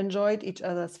and enjoyed each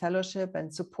other's fellowship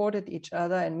and supported each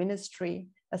other in ministry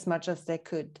as much as they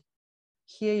could.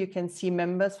 Here you can see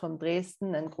members from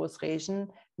Dresden and Großreschen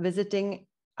visiting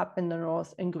up in the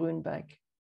north in Grünberg.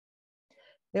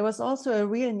 There was also a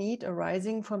real need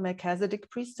arising for Melchizedek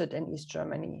priesthood in East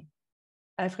Germany.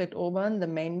 Alfred Urban, the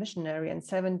main missionary in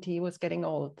 70, was getting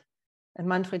old, and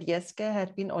Manfred Jeske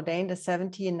had been ordained as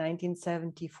 70 in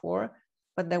 1974,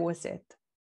 but that was it.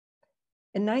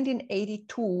 In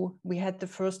 1982, we had the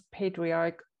first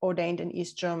patriarch ordained in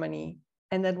East Germany,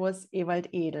 and that was Ewald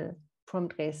Edel from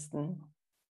Dresden.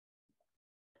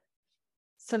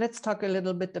 So let's talk a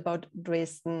little bit about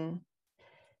Dresden.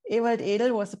 Ewald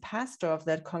Edel was a pastor of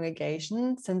that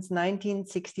congregation since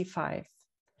 1965,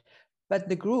 but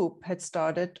the group had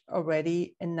started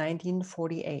already in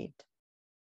 1948.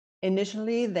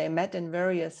 Initially, they met in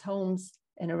various homes,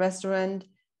 in a restaurant,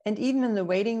 and even in the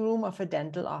waiting room of a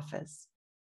dental office.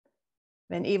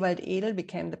 When Ewald Edel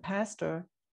became the pastor,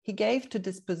 he gave to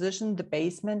disposition the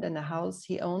basement in a house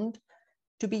he owned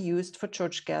to be used for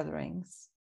church gatherings.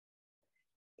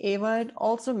 Ewald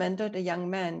also mentored a young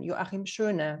man, Joachim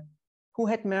Schöne, who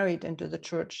had married into the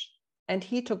church, and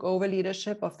he took over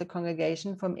leadership of the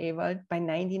congregation from Ewald by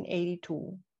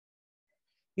 1982.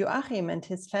 Joachim and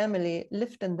his family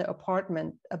lived in the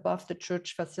apartment above the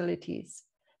church facilities,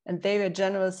 and they were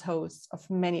generous hosts of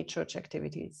many church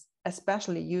activities,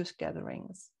 especially youth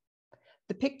gatherings.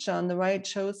 The picture on the right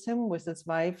shows him with his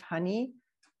wife, Hanni,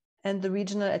 and the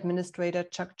regional administrator,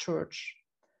 Chuck Church.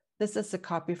 This is a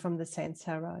copy from the Saints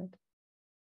Herald.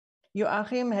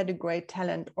 Joachim had a great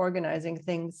talent organizing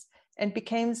things and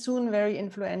became soon very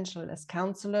influential as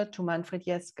counselor to Manfred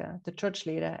Jeske, the church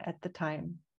leader at the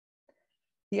time.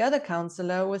 The other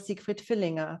counselor was Siegfried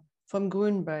Villinger from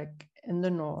Grünberg in the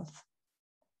north.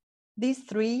 These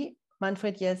three,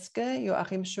 Manfred Jeske,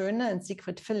 Joachim Schöne, and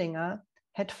Siegfried Villinger,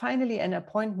 had finally an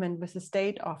appointment with the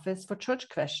State Office for Church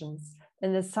Questions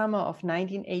in the summer of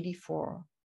 1984.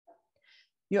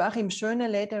 Joachim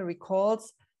Schöne later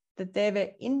recalls that they were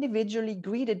individually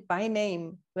greeted by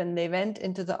name when they went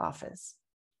into the office,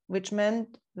 which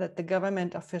meant that the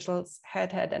government officials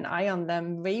had had an eye on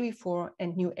them way before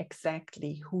and knew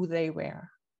exactly who they were.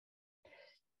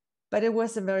 But it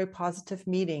was a very positive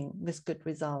meeting with good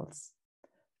results.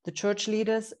 The church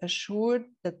leaders assured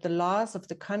that the laws of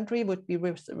the country would be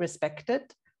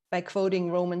respected by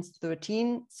quoting Romans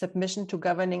 13, submission to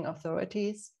governing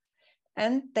authorities,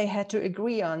 and they had to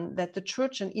agree on that the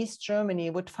church in East Germany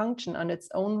would function on its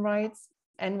own rights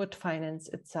and would finance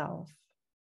itself.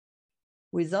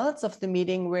 Results of the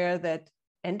meeting were that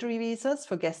entry visas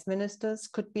for guest ministers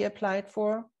could be applied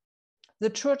for. The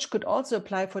church could also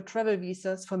apply for travel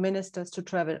visas for ministers to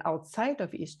travel outside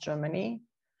of East Germany.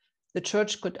 The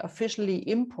church could officially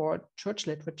import church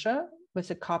literature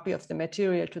with a copy of the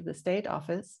material to the State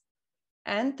Office,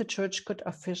 and the church could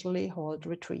officially hold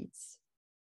retreats.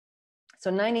 So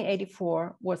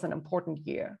 1984 was an important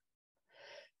year.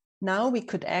 Now we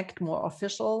could act more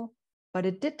official, but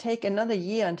it did take another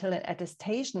year until an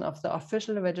attestation of the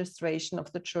official registration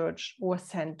of the church was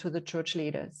sent to the church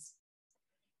leaders.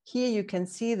 Here you can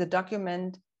see the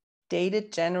document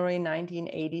dated January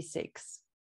 1986.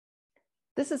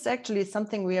 This is actually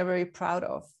something we are very proud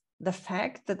of, the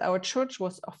fact that our church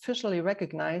was officially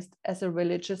recognized as a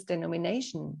religious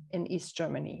denomination in East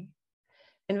Germany.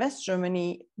 In West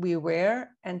Germany, we were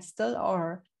and still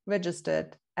are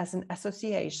registered as an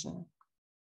association.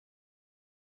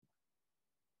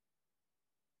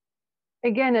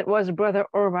 Again, it was Brother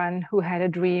Urban who had a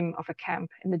dream of a camp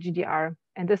in the GDR,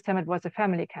 and this time it was a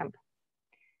family camp.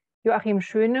 Joachim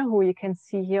Schöne, who you can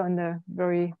see here on the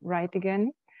very right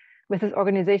again, with his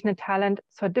organizational talent,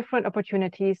 saw different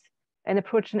opportunities and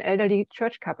approached an elderly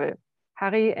church couple,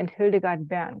 Harry and Hildegard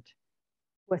Berndt,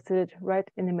 who was seated right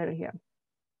in the middle here.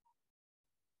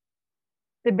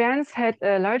 The Berndts had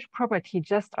a large property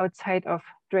just outside of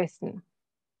Dresden.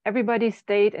 Everybody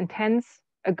stayed in tents,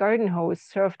 a garden hose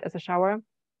served as a shower,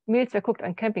 meals were cooked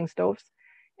on camping stoves,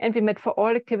 and we met for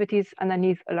all activities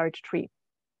underneath a large tree.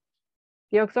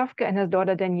 Georg Sofke and his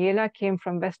daughter Daniela came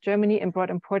from West Germany and brought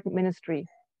important ministry.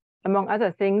 Among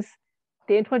other things,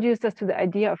 they introduced us to the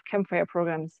idea of campfire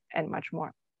programs and much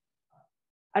more.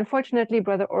 Unfortunately,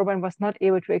 Brother Urban was not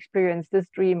able to experience this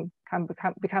dream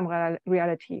become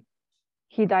reality.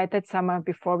 He died that summer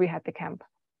before we had the camp.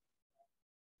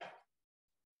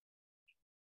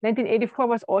 1984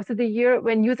 was also the year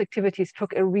when youth activities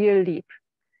took a real leap.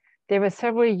 There were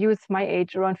several youths my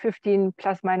age, around 15,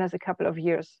 plus minus a couple of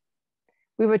years.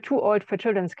 We were too old for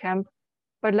children's camp,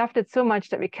 but loved it so much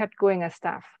that we kept going as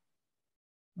staff.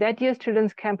 That year's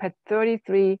children's camp had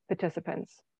 33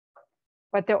 participants,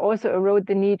 but there also arose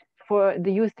the need for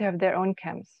the youth to have their own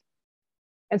camps.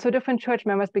 And so different church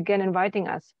members began inviting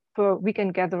us for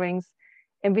weekend gatherings,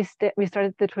 and we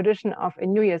started the tradition of a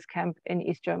New Year's camp in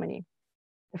East Germany.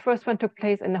 The first one took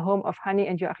place in the home of Hanni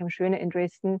and Joachim Schöne in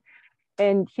Dresden,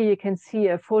 and here you can see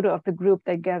a photo of the group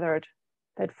that gathered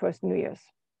that first New Year's.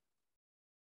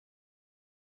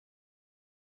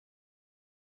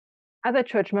 Other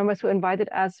church members who invited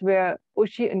us were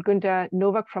Uschi and Günther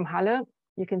Nowak from Halle.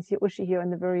 You can see Uschi here on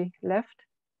the very left.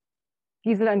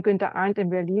 Gisela and Günther Arndt in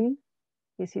Berlin.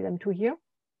 You see them too here.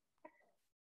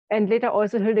 And later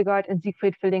also Hildegard and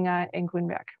Siegfried Villinger in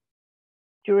Grünberg.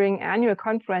 During annual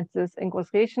conferences in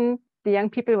Großreschen, the young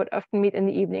people would often meet in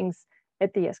the evenings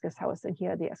at the Jeskes house, and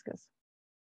here are the Jeskes.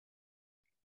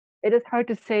 It is hard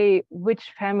to say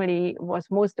which family was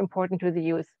most important to the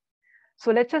youth.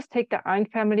 So let's just take the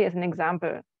Arndt family as an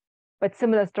example, but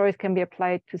similar stories can be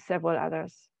applied to several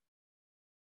others.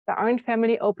 The Arndt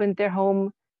family opened their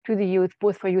home to the youth,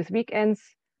 both for youth weekends,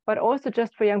 but also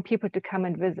just for young people to come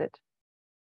and visit.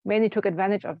 Many took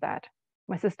advantage of that,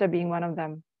 my sister being one of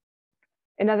them.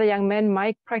 Another young man,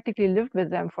 Mike, practically lived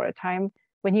with them for a time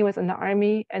when he was in the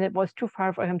army, and it was too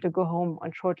far for him to go home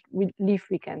on short leave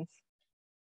weekends.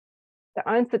 The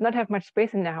Arndts did not have much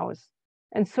space in their house,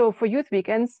 and so for youth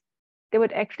weekends, they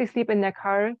would actually sleep in their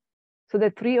car so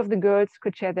that 3 of the girls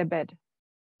could share their bed.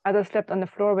 Others slept on the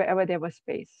floor wherever there was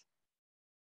space.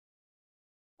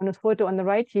 On this photo on the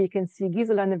right here, you can see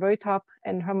Gisela on the very top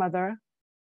and her mother.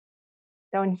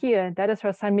 Down here, that is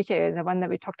her son Michael, the one that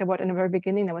we talked about in the very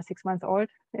beginning, that was 6 months old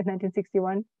in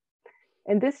 1961.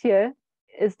 And this here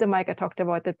is the Mike I talked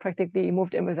about that practically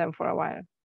moved in with them for a while.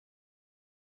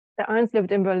 The Arndts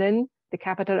lived in Berlin, the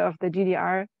capital of the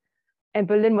GDR, and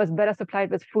Berlin was better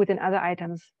supplied with food and other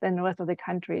items than the rest of the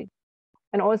country.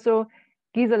 And also,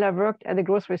 Gisela worked at the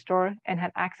grocery store and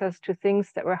had access to things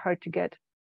that were hard to get.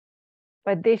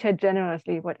 But they shared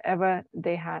generously whatever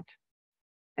they had.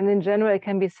 And in general, it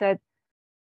can be said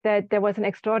that there was an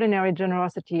extraordinary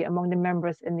generosity among the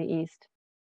members in the East.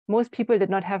 Most people did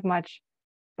not have much,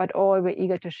 but all were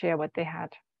eager to share what they had.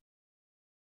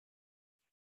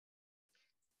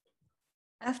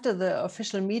 After the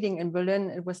official meeting in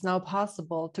Berlin, it was now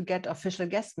possible to get official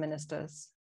guest ministers.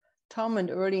 Tom and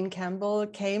Erlene Campbell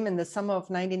came in the summer of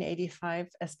 1985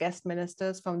 as guest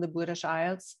ministers from the British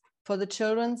Isles for the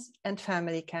children's and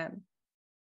family camp.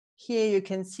 Here you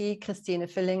can see Christine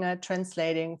Villinger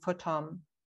translating for Tom.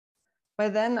 By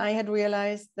then I had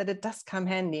realized that it does come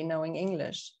handy knowing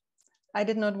English. I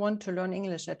did not want to learn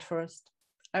English at first.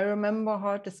 I remember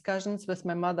hard discussions with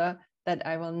my mother that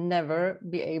I will never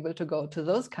be able to go to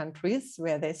those countries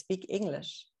where they speak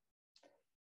English.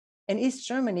 In East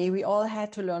Germany, we all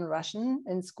had to learn Russian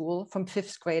in school from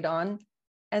 5th grade on,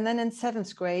 and then in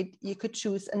 7th grade, you could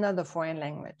choose another foreign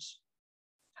language.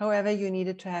 However, you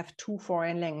needed to have 2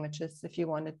 foreign languages if you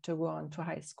wanted to go on to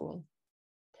high school.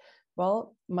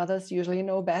 Well, mothers usually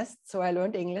know best, so I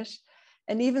learned English.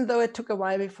 And even though it took a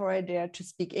while before I dared to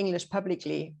speak English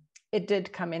publicly, it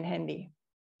did come in handy,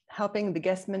 helping the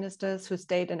guest ministers who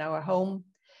stayed in our home.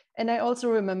 And I also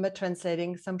remember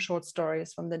translating some short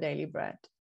stories from the Daily Bread.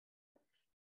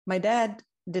 My dad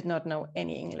did not know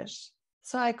any English,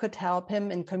 so I could help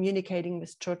him in communicating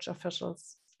with church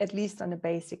officials, at least on a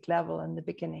basic level in the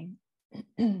beginning.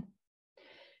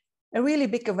 A really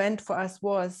big event for us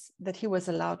was that he was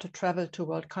allowed to travel to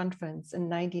World Conference in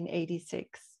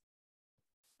 1986.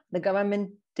 The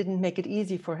government didn't make it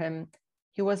easy for him.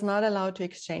 He was not allowed to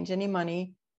exchange any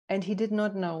money, and he did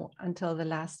not know until the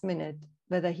last minute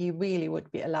whether he really would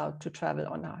be allowed to travel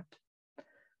or not.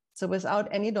 So without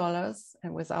any dollars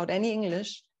and without any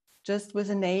English, just with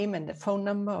a name and a phone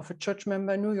number of a church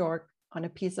member in New York on a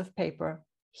piece of paper,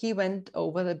 he went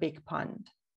over the big pond.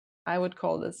 I would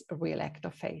call this a real act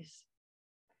of faith.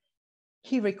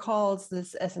 He recalls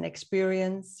this as an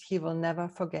experience he will never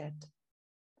forget.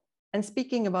 And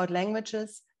speaking about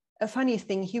languages, a funny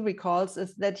thing he recalls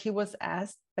is that he was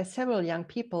asked by several young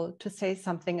people to say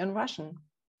something in Russian.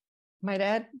 My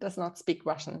dad does not speak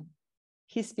Russian.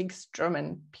 He speaks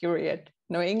German, period.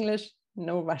 No English,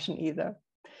 no Russian either.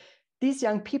 These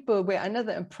young people were under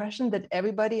the impression that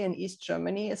everybody in East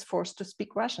Germany is forced to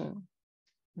speak Russian.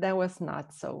 That was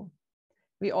not so.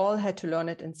 We all had to learn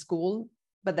it in school,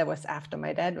 but that was after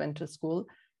my dad went to school,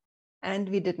 and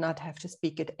we did not have to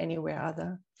speak it anywhere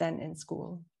other than in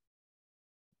school.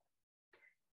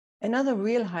 Another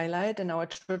real highlight in our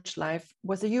church life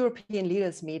was a European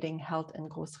leaders meeting held in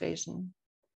Großreschen.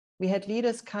 We had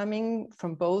leaders coming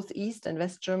from both East and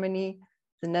West Germany,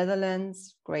 the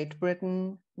Netherlands, Great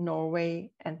Britain,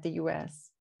 Norway, and the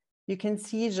US. You can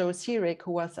see Joe Sirik,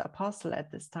 who was the apostle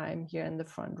at this time, here in the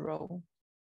front row.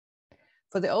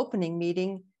 For the opening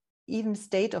meeting, even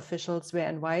state officials were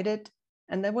invited,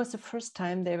 and that was the first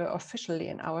time they were officially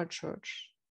in our church.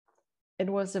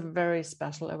 It was a very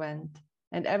special event,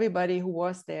 and everybody who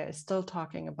was there is still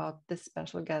talking about this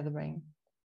special gathering.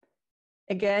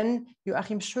 Again,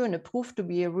 Joachim Schöne proved to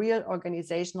be a real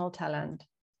organizational talent.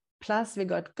 Plus, we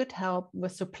got good help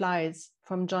with supplies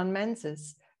from John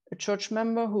Menzies, a church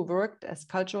member who worked as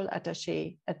cultural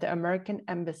attaché at the American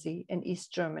Embassy in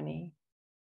East Germany.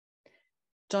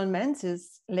 John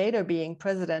Menzies, later being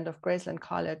president of Graceland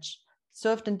College,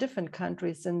 served in different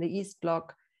countries in the East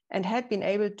Bloc and had been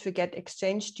able to get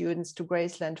exchange students to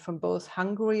Graceland from both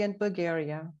Hungary and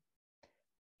Bulgaria.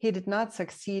 He did not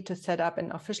succeed to set up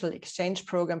an official exchange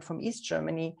program from East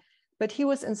Germany, but he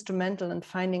was instrumental in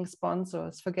finding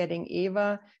sponsors for getting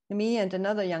Eva, me, and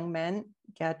another young man,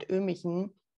 Gerd Oemichen,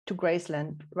 to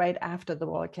Graceland right after the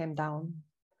wall came down.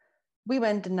 We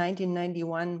went in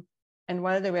 1991, and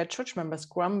while there were church members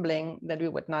grumbling that we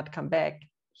would not come back,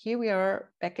 here we are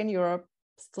back in Europe,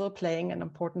 still playing an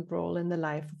important role in the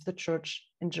life of the church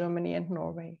in Germany and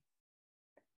Norway.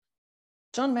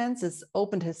 John Menzies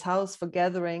opened his house for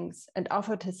gatherings and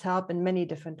offered his help in many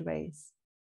different ways.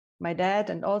 My dad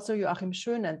and also Joachim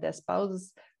Schöne and their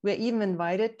spouses were even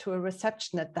invited to a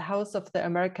reception at the house of the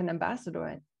American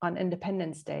ambassador on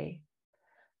Independence Day.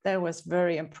 That was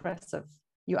very impressive.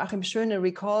 Joachim Schöne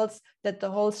recalls that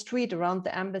the whole street around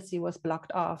the embassy was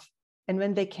blocked off, and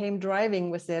when they came driving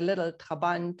with their little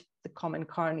Trabant, the common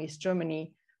car in East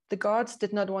Germany, the guards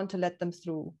did not want to let them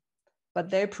through, but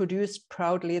they produced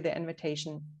proudly the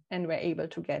invitation and were able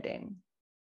to get in.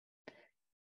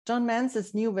 John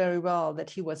Menzies knew very well that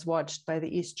he was watched by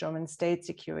the East German state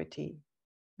security.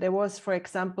 There was, for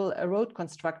example, a road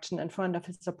construction in front of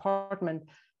his apartment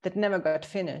that never got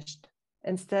finished.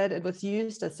 Instead, it was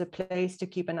used as a place to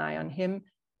keep an eye on him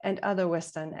and other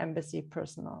Western embassy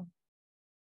personnel.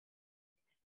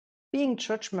 Being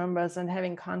church members and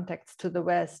having contacts to the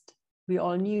West, we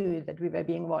all knew that we were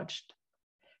being watched.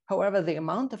 However, the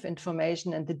amount of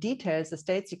information and the details the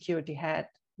state security had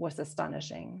was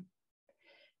astonishing.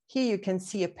 Here you can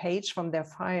see a page from their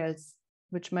files,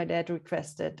 which my dad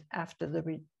requested after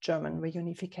the German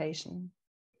reunification.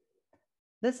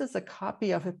 This is a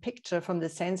copy of a picture from the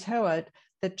Saints Herald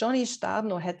that Johnny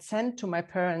Stadno had sent to my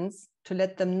parents to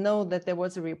let them know that there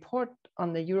was a report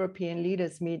on the European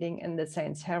leaders meeting in the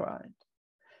Saints Herald.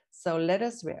 So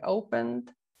letters were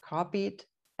opened, copied,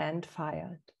 and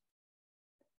filed.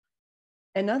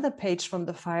 Another page from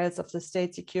the files of the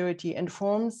state security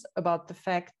informs about the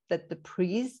fact that the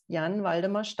priest Jan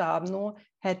Waldemar Stabno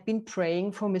had been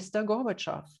praying for Mr.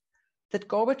 Gorbachev, that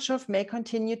Gorbachev may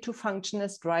continue to function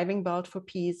as driving belt for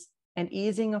peace and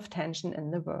easing of tension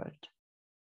in the world.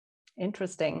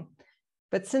 Interesting.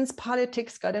 But since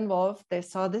politics got involved, they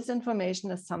saw this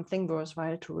information as something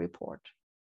worthwhile to report.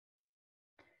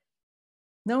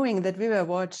 Knowing that we were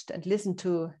watched and listened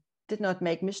to did not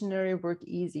make missionary work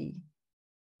easy.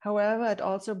 However, it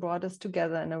also brought us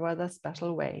together in a rather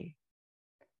special way.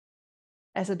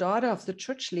 As a daughter of the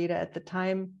church leader at the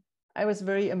time, I was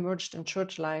very immersed in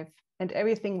church life and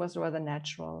everything was rather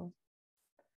natural.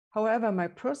 However, my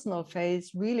personal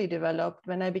phase really developed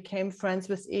when I became friends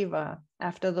with Eva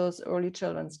after those early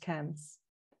children's camps.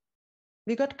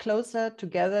 We got closer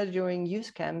together during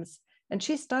youth camps, and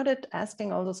she started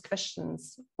asking all those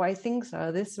questions, why things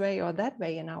are this way or that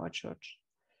way in our church.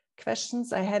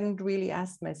 Questions I hadn't really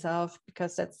asked myself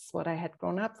because that's what I had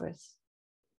grown up with.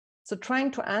 So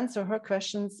trying to answer her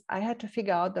questions, I had to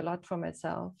figure out a lot for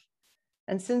myself.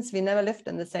 And since we never lived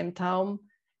in the same town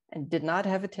and did not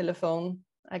have a telephone,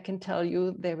 I can tell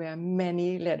you there were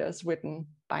many letters written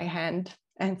by hand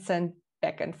and sent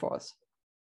back and forth.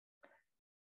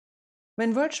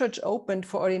 When World Church opened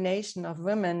for ordination of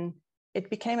women, it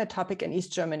became a topic in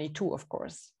East Germany too, of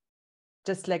course.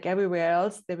 Just like everywhere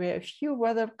else, there were a few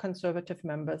rather conservative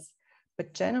members,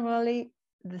 but generally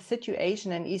the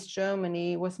situation in East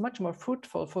Germany was much more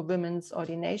fruitful for women's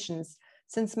ordinations,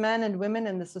 since men and women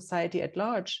in the society at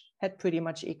large had pretty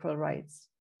much equal rights.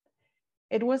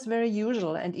 It was very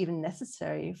usual and even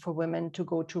necessary for women to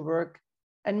go to work,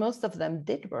 and most of them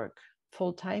did work,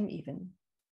 full-time even.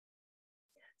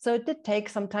 So it did take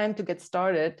some time to get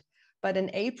started, but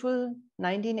in April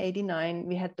 1989,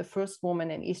 we had the first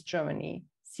woman in East Germany,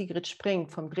 Sigrid Spring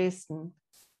from Dresden,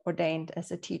 ordained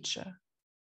as a teacher.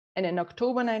 And in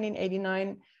October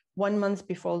 1989, 1 month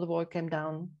before the wall came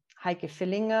down. Heike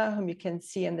Fillinger, whom you can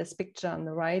see in this picture on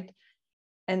the right,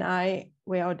 and I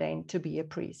were ordained to be a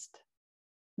priest.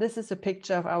 This is a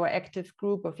picture of our active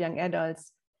group of young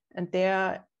adults, and there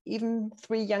are even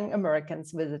 3 young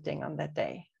Americans visiting on that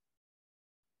day.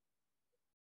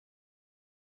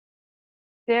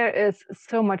 There is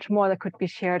so much more that could be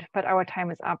shared, but our time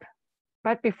is up.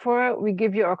 But before we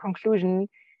give you our conclusion,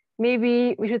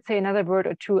 maybe we should say another word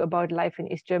or two about life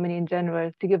in East Germany in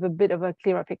general to give a bit of a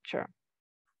clearer picture.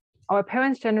 Our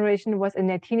parents' generation was in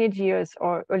their teenage years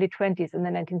or early 20s in the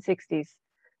 1960s.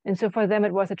 And so for them,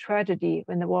 it was a tragedy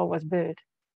when the wall was built.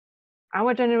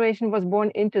 Our generation was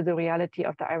born into the reality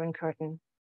of the Iron Curtain.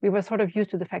 We were sort of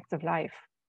used to the facts of life.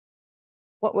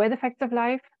 What were the facts of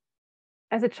life?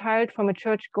 As a child from a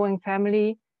church-going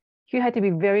family, you had to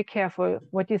be very careful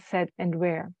what you said and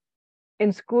where.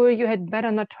 In school, you had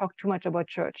better not talk too much about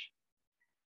church.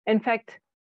 In fact,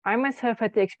 I myself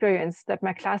had the experience that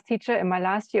my class teacher in my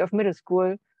last year of middle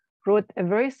school wrote a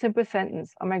very simple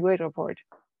sentence on my grade report.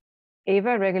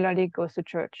 Eva regularly goes to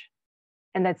church.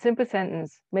 And that simple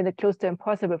sentence made it close to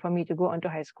impossible for me to go on to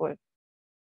high school.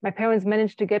 My parents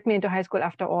managed to get me into high school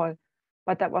after all,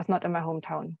 but that was not in my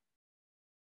hometown.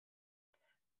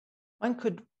 One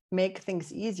could make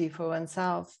things easy for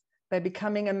oneself by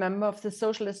becoming a member of the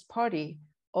Socialist Party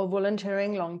or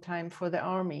volunteering long time for the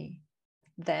army.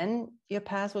 Then your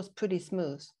path was pretty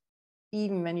smooth,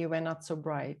 even when you were not so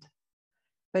bright.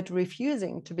 But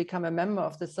refusing to become a member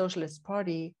of the Socialist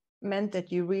Party meant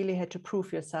that you really had to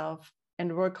prove yourself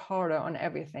and work harder on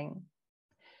everything.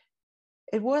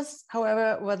 It was,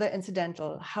 however, rather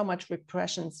incidental how much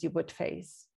repressions you would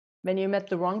face. When you met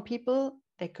the wrong people,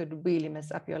 they could really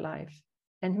mess up your life.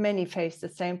 And many faced the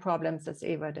same problems as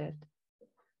Eva did.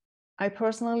 I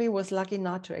personally was lucky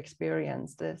not to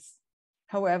experience this.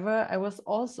 However, I was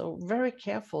also very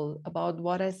careful about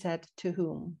what I said to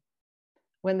whom.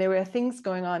 When there were things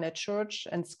going on at church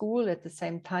and school at the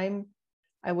same time,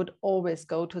 I would always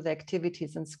go to the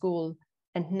activities in school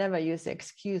and never use the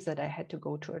excuse that I had to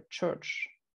go to a church.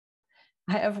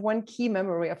 I have one key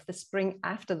memory of the spring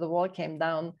after the wall came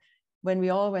down, when we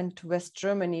all went to West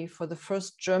Germany for the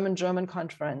first German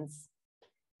conference.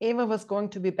 Eva was going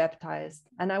to be baptized,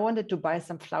 and I wanted to buy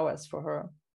some flowers for her.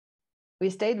 We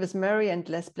stayed with Mary and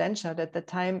Les Blanchard at the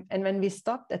time, and when we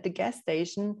stopped at the gas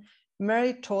station,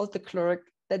 Mary told the clerk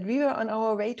that we were on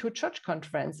our way to a church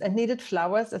conference and needed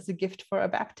flowers as a gift for a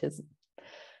baptism.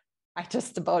 I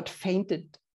just about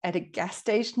fainted at a gas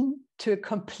station to a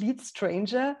complete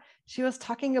stranger. She was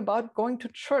talking about going to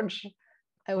church.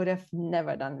 I would have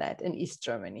never done that in East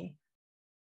Germany.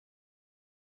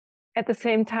 At the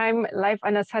same time, life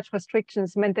under such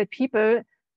restrictions meant that people,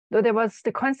 though there was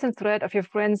the constant threat of your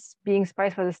friends being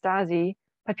spies for the Stasi,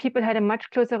 but people had a much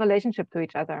closer relationship to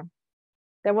each other.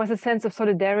 There was a sense of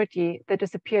solidarity that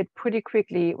disappeared pretty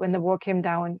quickly when the war came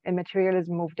down and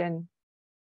materialism moved in.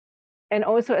 And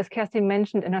also, as Kerstin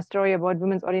mentioned in her story about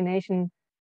women's ordination,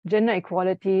 gender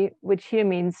equality, which here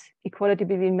means equality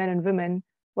between men and women,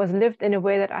 was lived in a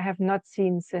way that I have not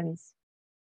seen since.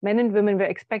 Men and women were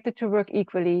expected to work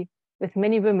equally, with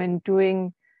many women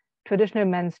doing traditional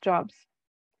men's jobs.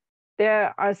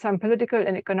 There are some political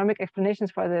and economic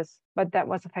explanations for this, but that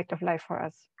was a fact of life for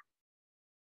us.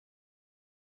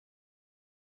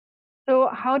 So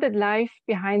how did life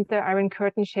behind the Iron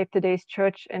Curtain shape today's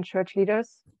church and church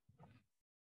leaders?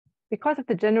 Because of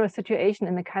the general situation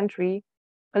in the country,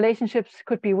 relationships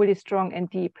could be really strong and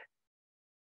deep.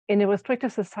 In a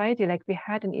restrictive society like we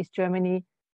had in East Germany,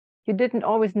 you didn't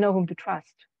always know whom to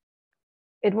trust.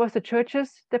 It was the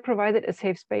churches that provided a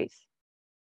safe space.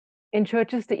 In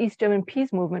churches, the East German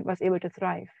peace movement was able to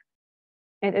thrive.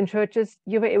 And in churches,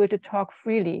 you were able to talk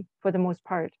freely for the most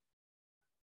part.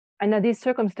 Under these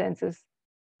circumstances,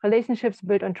 relationships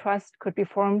built on trust could be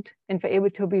formed and were able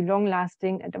to be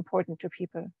long-lasting and important to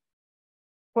people.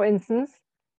 For instance,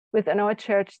 within our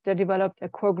church, there developed a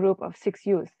core group of 6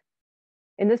 youth.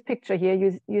 In this picture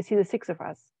here, you see the 6 of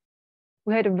us.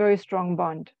 We had a very strong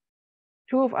bond.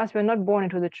 2 of us were not born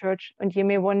into the church, and you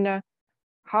may wonder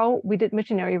how we did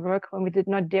missionary work when we did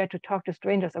not dare to talk to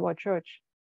strangers about church.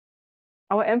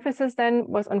 Our emphasis then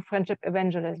was on friendship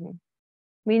evangelism,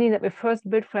 meaning that we first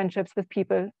built friendships with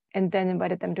people and then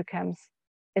invited them to camps,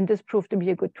 and this proved to be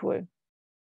a good tool.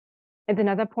 And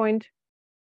another point,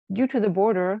 due to the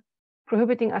border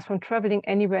prohibiting us from traveling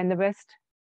anywhere in the West,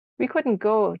 we couldn't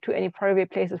go to any faraway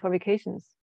places for vacations.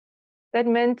 That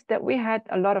meant that we had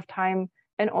a lot of time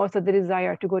and also the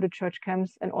desire to go to church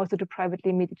camps and also to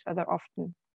privately meet each other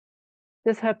often.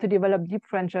 This helped to develop deep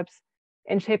friendships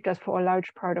and shaped us for a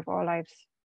large part of our lives.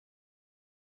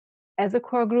 As a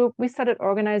core group, we started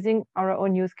organizing our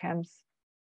own youth camps,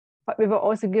 but we were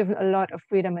also given a lot of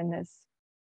freedom in this.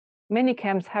 Many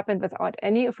camps happened without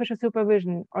any official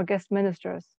supervision or guest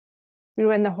ministers. We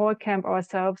ran the whole camp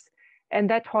ourselves, and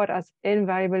that taught us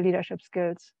invaluable leadership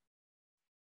skills.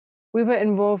 We were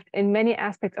involved in many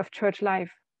aspects of church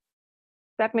life.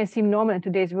 That may seem normal in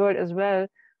today's world as well,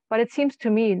 but it seems to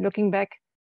me, looking back,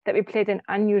 that we played an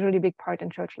unusually big part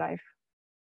in church life.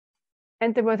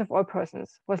 And the worth of all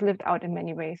persons was lived out in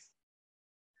many ways.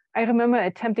 I remember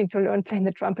attempting to learn playing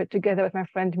the trumpet together with my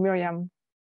friend Miriam.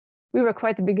 We were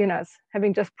quite the beginners,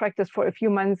 having just practiced for a few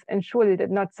months and surely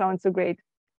did not sound so great.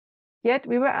 Yet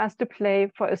we were asked to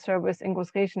play for a service in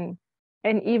Großrechen,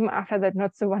 and even after that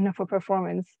not so wonderful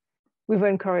performance, we were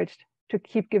encouraged to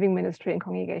keep giving ministry in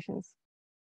congregations.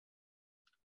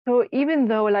 So even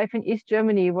though life in East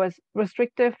Germany was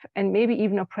restrictive and maybe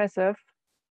even oppressive,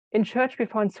 in church we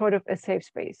found sort of a safe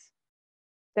space.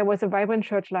 There was a vibrant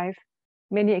church life,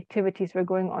 many activities were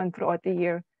going on throughout the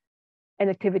year, and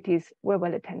activities were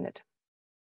well attended.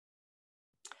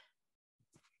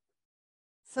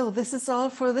 So this is all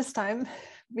for this time.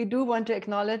 We do want to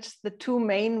acknowledge the two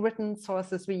main written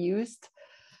sources we used.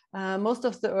 Most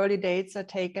of the early dates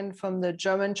are taken from the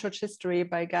German church history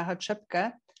by Gerhard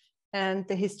Schöpke and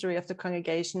the history of the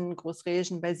congregation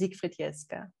Großrechen by Siegfried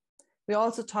Jeske. We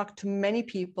also talked to many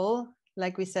people,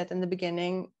 like we said in the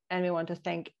beginning, and we want to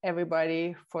thank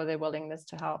everybody for their willingness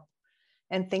to help.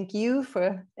 And thank you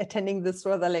for attending this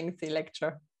rather lengthy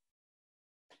lecture.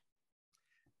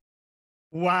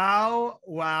 Wow,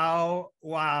 wow,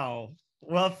 wow.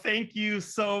 Well, thank you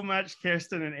so much,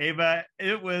 Kerstin and Eva.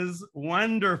 It was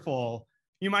wonderful.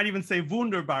 You might even say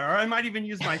wunderbar, or I might even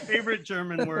use my favorite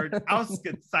German word,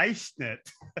 ausgezeichnet.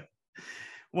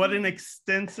 What an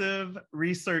extensive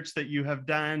research that you have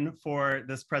done for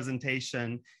this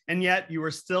presentation. And yet you were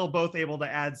still both able to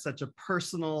add such a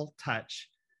personal touch.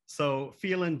 So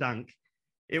vielen Dank.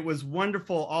 It was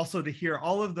wonderful also to hear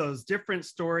all of those different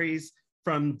stories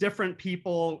from different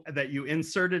people that you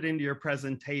inserted into your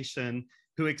presentation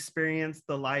who experienced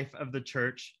the life of the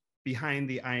church behind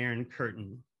the Iron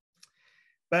Curtain.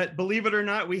 But believe it or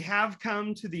not, we have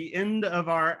come to the end of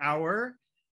our hour.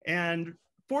 And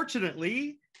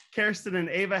fortunately, Kerstin and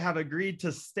Eva have agreed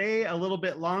to stay a little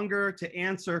bit longer to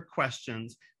answer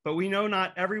questions. But we know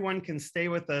not everyone can stay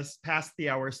with us past the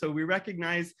hour. So we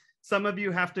recognize some of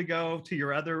you have to go to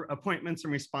your other appointments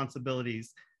and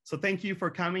responsibilities. So thank you for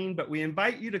coming, but we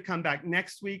invite you to come back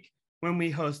next week when we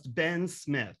host Ben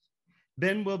Smith.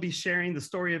 Ben will be sharing the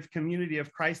story of Community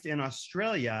of Christ in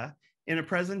Australia in a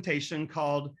presentation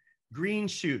called Green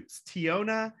Shoots,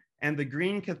 Tiona and the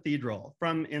Green Cathedral,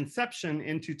 from Inception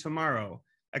into Tomorrow,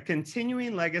 a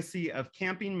continuing legacy of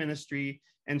camping ministry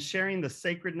and sharing the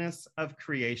sacredness of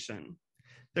creation.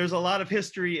 There's a lot of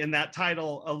history in that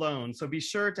title alone, so be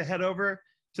sure to head over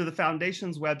to the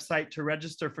Foundation's website to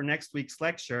register for next week's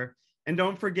lecture. And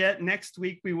don't forget, next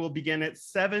week we will begin at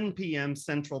 7 p.m.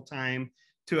 Central Time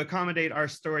to accommodate our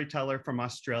storyteller from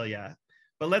Australia.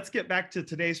 But let's get back to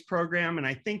today's program, and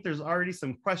I think there's already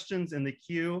some questions in the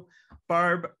queue.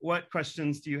 Barb, what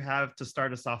questions do you have to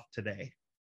start us off today?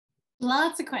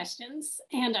 Lots of questions.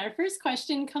 And our first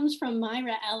question comes from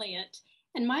Myra Elliott.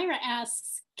 And Myra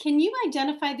asks, can you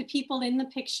identify the people in the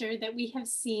picture that we have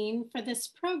seen for this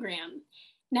program?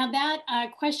 Now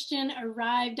that question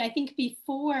arrived, I think,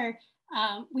 before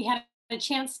we had a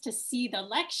chance to see the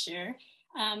lecture.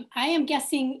 I am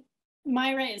guessing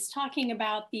Myra is talking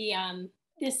about the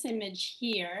this image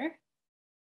here.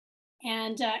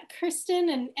 And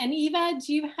Kerstin and Eva,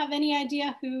 do you have any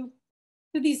idea who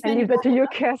these men are? I leave that to you,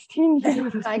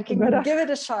 Kerstin. I can give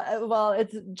it a shot. Well,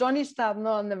 it's Johnny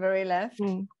Stabner on the very left.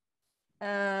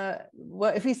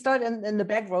 Well, if we start in the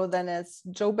back row, then it's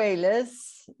Joe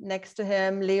Bayliss, next to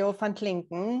him, Leo van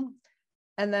Klinken,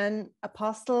 and then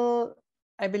Apostle,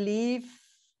 I believe,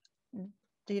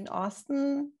 Dean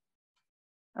Austin,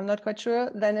 I'm not quite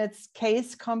sure. Then it's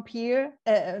Case Compier,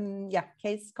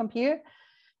 Case Compier,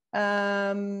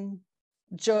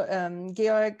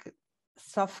 Georg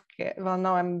Sofke, well,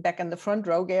 now I'm back in the front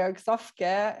row, Georg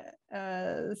Sofke,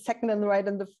 second and right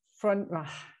in the front,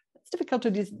 difficult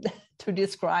to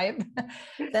describe.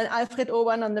 Then Alfred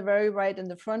Oban on the very right in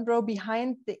the front row.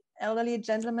 Behind the elderly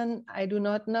gentleman, I do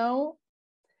not know.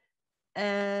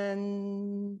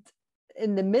 And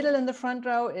in the middle in the front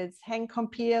row is Henk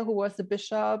Compier, who was the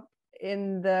bishop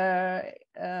in the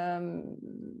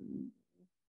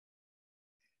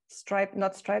striped,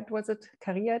 not striped, was it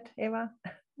kariert, Eva?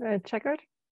 Checkered?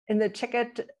 In the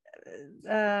checkered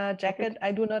jacket,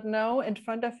 I do not know. In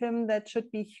front of him, that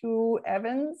should be Hugh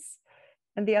Evans.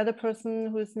 And the other person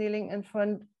who's kneeling in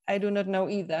front, I do not know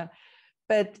either.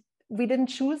 but we didn't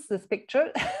choose this picture.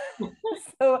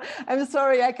 So I'm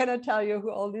sorry, I cannot tell you who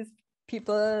all these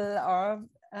people are.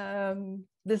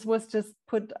 This was just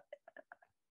put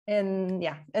in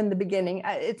the beginning.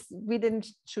 We didn't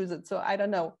choose it, so I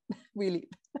don't know, really.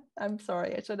 I'm sorry,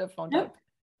 I should have found out.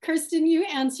 Kerstin, you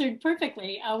answered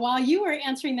perfectly. While you were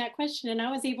answering that question, and I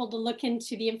was able to look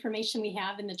into the information we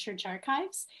have in the church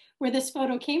archives where this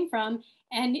photo came from,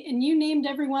 and you named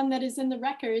everyone that is in the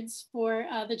records for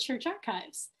the church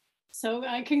archives. So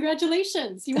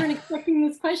congratulations. You weren't expecting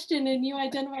this question and you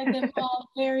identified them all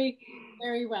very,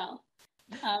 very well.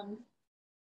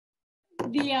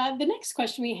 The next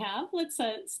question we have, let's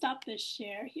stop this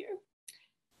share here.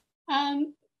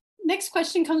 Next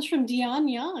question comes from Dion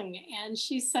Young, and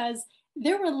she says,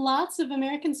 there were lots of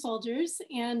American soldiers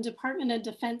and Department of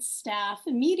Defense staff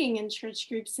meeting in church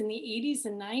groups in the 80s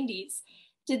and 90s.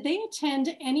 Did they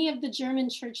attend any of the German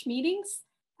church meetings?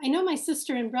 I know my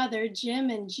sister and brother, Jim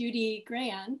and Judy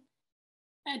Graham,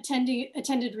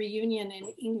 attended reunion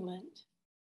in England.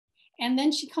 And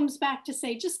then she comes back to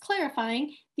say, just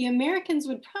clarifying, the Americans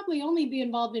would probably only be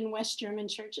involved in West German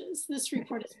churches. This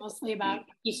report is mostly about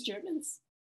East Germans.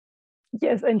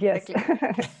 Yes, and yes.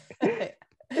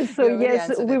 So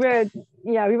yes, we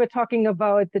were talking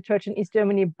about the church in East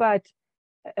Germany, but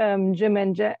Jim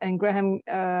and Graham,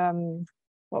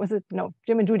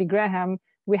 Jim and Judy Graham,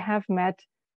 we have met.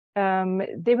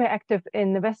 They were active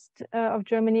in the west of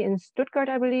Germany, in Stuttgart,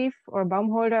 I believe, or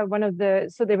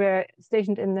Baumholder, so they were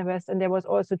stationed in the west, and there was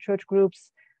also church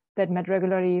groups that met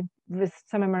regularly with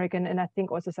some American and I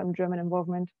think also some German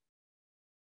involvement.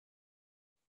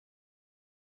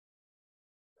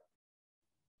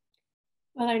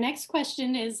 Well, our next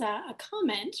question is a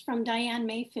comment from Diane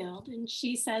Mayfield, and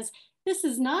she says, this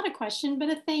is not a question,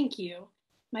 but a thank you.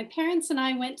 My parents and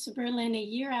I went to Berlin a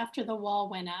year after the wall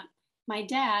went up. My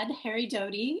dad, Harry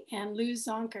Doty, and Lou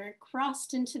Zonker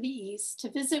crossed into the east to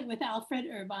visit with Alfred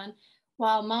Urban,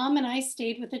 while Mom and I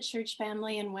stayed with a church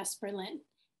family in West Berlin.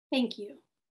 Thank you.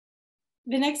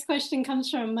 The next question comes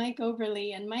from Mike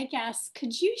Overly, and Mike asks,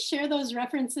 could you share those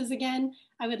references again?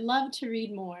 I would love to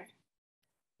read more.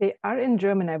 They are in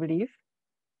German, I believe.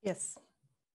 Yes.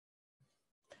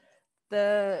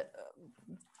 The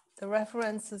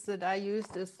references that I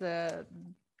used is the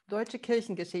Deutsche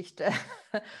Kirchengeschichte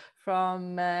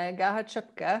from Gerhard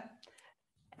Schöpke,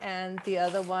 and the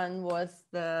other one was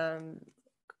the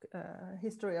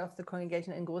History of the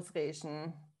Congregation in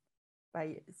Großräschen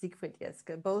by Siegfried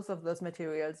Jeske. Both of those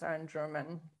materials are in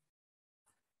German.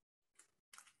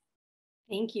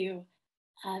 Thank you.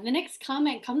 The next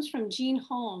comment comes from Jean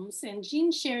Holmes, and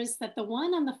Jean shares that the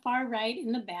one on the far right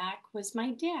in the back was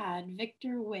my dad,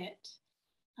 Victor Witt.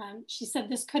 She said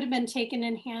this could have been taken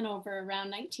in Hanover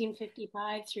around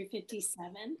 1955 through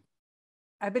 57.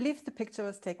 I believe the picture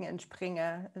was taken in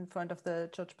Springer, in front of the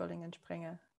church building in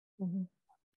Springer. Mm-hmm.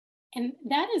 And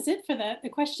that is it for the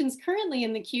questions currently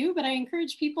in the queue, but I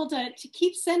encourage people to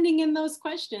keep sending in those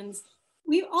questions.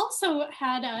 We also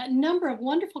had a number of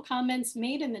wonderful comments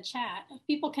made in the chat of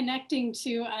people connecting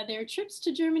to their trips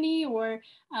to Germany or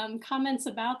comments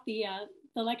about the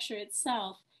lecture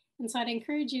itself. And so I'd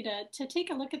encourage you to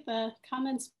take a look at the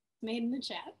comments made in the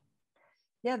chat.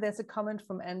 Yeah, there's a comment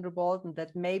from Andrew Bolton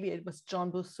that maybe it was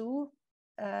John Boussu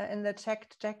in the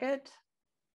checked jacket.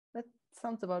 That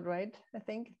sounds about right, I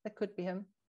think. That could be him.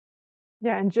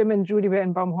 Yeah, and Jim and Judy were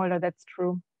in Baumholder, that's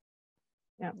true.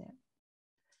 Yeah.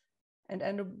 And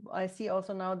Andrew, I see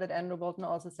also now that Andrew Bolton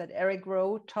also said Eric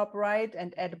Rowe, top right,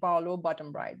 and Ed Barlow,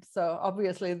 bottom right. So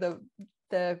obviously the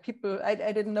people, I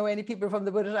didn't know any people from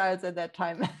the British Isles at that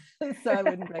time, so I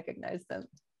wouldn't recognize them.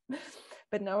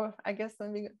 But now I guess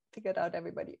then we figured out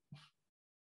everybody.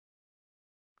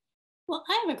 Well,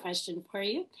 I have a question for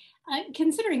you.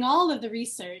 Considering all of the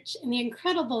research and the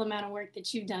incredible amount of work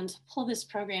that you've done to pull this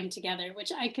program together,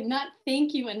 which I could not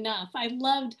thank you enough. I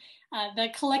loved the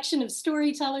collection of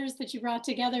storytellers that you brought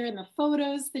together and the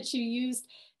photos that you used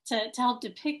to help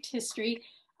depict history.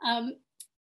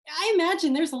 I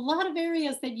imagine there's a lot of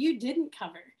areas that you didn't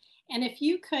cover. And if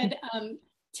you could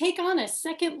take on a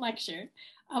second lecture,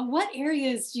 what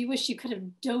areas do you wish you could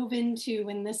have dove into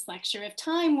in this lecture? If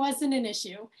time wasn't an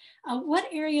issue, what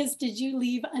areas did you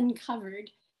leave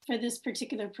uncovered for this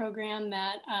particular program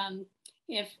that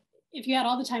if you had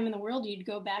all the time in the world, you'd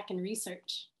go back and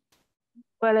research?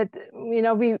 Well,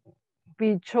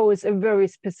 we chose a very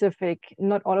specific,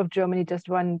 not all of Germany, just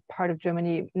one part of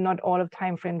Germany, not all of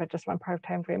time frame, but just one part of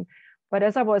time frame. But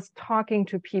as I was talking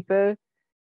to people,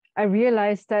 I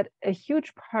realized that a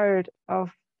huge part of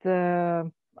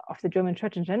the German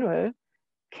church in general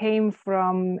came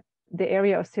from the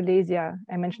area of Silesia.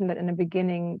 I mentioned that in the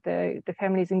beginning. The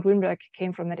families in Grünberg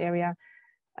came from that area,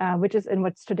 which is in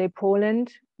what's today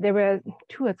Poland. There were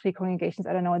 2 or 3 congregations,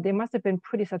 I don't know. They must have been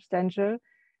pretty substantial.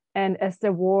 And as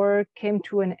the war came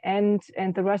to an end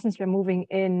and the Russians were moving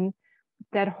in,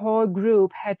 that whole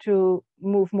group had to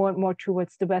move more and more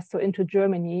towards the west, so into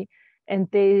Germany. And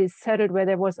they settled where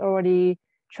there was already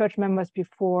church members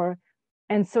before.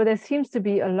 And so there seems to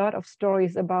be a lot of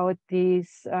stories about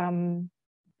these,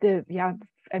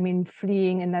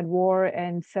 fleeing in that war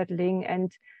and settling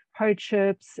and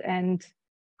hardships and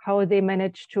how they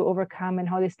managed to overcome and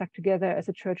how they stuck together as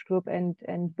a church group and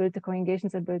build the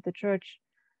congregations and build the church.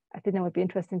 I think that would be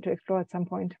interesting to explore at some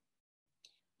point.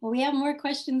 Well, we have more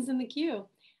questions in the queue.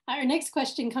 Our next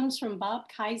question comes from Bob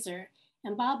Kaiser.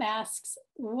 And Bob asks,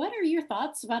 what are your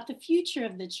thoughts about the future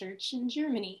of the church in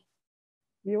Germany?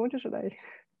 You want to, should I?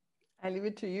 I leave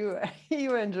it to you.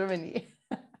 You are in Germany.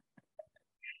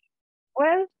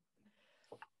 Well,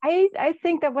 I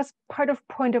think that was part of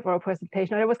our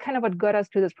presentation, or that was kind of what got us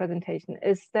to this presentation,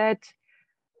 is that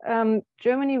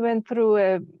Germany went through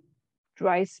a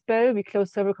dry spell. We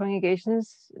closed several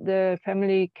congregations. The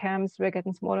family camps were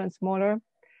getting smaller and smaller.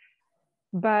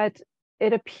 But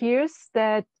it appears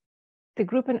that the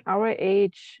group in our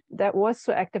age that was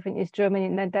so active in East Germany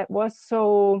and that was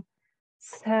so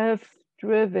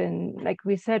self-driven, like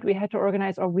we said, we had to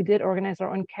organize, or we did organize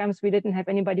our own camps. We didn't have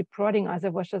anybody prodding us.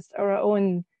 It was just our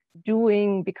own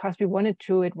doing because we wanted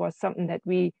to. It was something that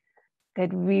we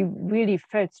really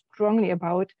felt strongly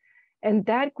about. And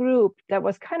that group that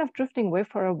was kind of drifting away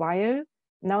for a while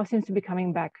now seems to be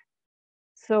coming back.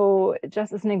 So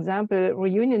just as an example,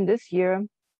 reunion this year,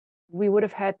 we would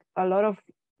have had a lot of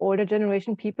older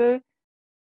generation people.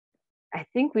 I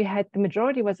think we had, the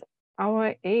majority was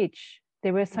our age.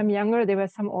 There were some younger, there were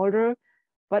some older,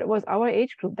 but it was our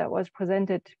age group that was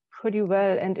presented pretty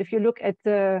well. And if you look at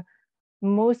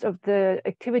most of the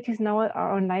activities now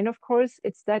are online, of course,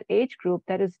 it's that age group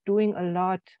that is doing a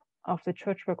lot of the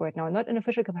church work right now, not in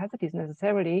official capacities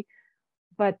necessarily,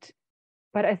 but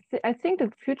I think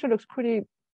the future looks pretty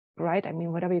bright. I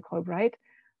mean, whatever you call bright,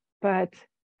 but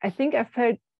I think I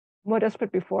felt more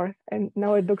desperate before, and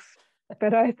now it looks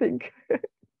better, I think.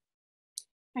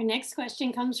 Our next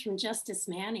question comes from Justice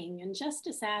Manning, and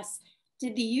Justice asks,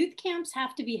 did the youth camps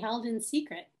have to be held in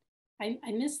secret? I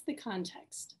missed the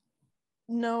context.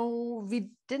 No,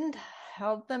 we didn't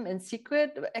held them in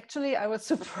secret. Actually, I was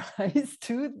surprised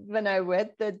too when I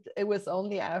read that it was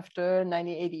only after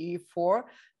 1984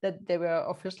 that they were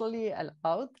officially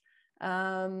allowed.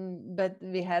 But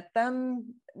we had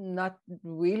them not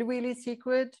really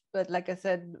secret, but like I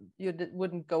said, you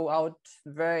wouldn't go out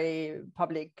very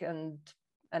public and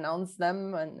announce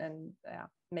them and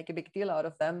make a big deal out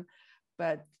of them,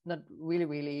 but not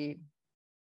really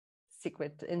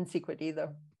in secret either.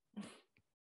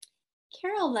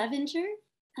 Carol Levinger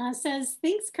says,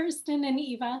 thanks, Kerstin and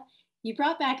Eva. You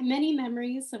brought back many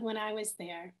memories of when I was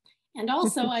there. And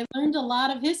also, I learned a lot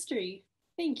of history.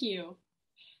 Thank you.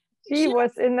 She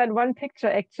was in that one picture,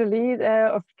 actually,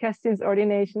 of Kerstin's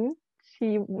ordination.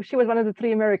 She was one of the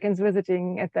 3 Americans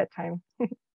visiting at that time.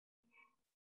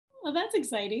 Well, that's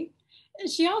exciting.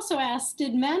 She also asked,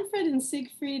 did Manfred and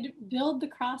Siegfried build the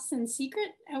cross in secret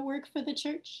at work for the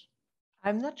church?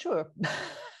 I'm not sure.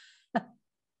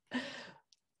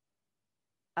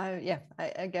 It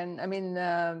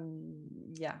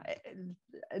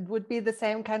would be the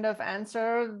same kind of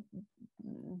answer,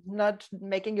 not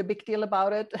making a big deal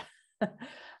about it,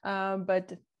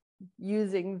 but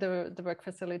using the work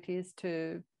facilities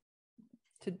to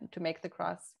make the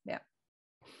cross. Yeah.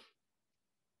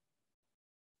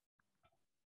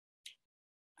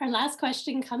 Our last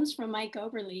question comes from Mike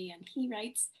Oberly, and he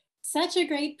writes, such a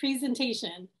great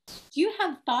presentation. Do you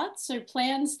have thoughts or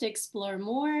plans to explore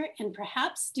more and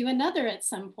perhaps do another at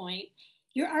some point?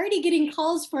 You're already getting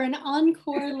calls for an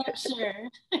encore lecture.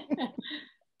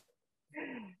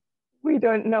 We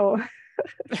don't know.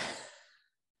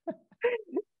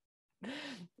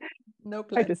 No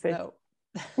plans, no.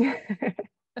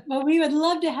 Well, we would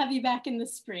love to have you back in the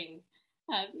spring.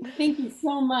 Thank you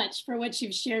so much for what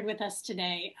you've shared with us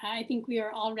today. I think we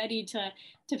are all ready to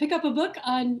pick up a book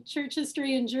on church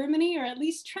history in Germany, or at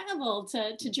least travel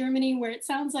to Germany, where it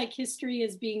sounds like history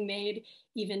is being made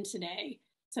even today.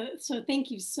 So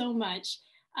thank you so much.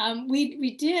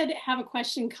 We did have a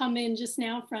question come in just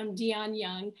now from Dion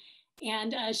Young,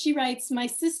 and she writes, my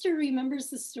sister remembers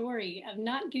the story of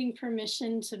not getting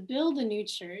permission to build a new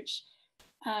church.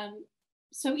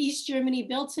 So East Germany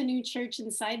built a new church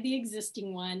inside the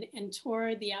existing one and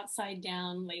tore the outside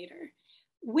down later.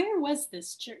 Where was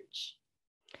this church?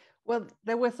 Well,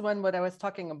 there was one what I was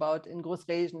talking about in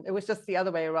Großregion. It was just the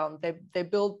other way around. They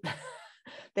built,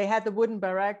 they had the wooden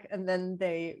barrack, and then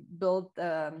they built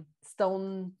a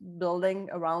stone building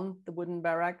around the wooden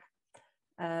barrack.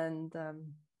 And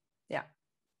yeah,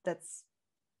 that's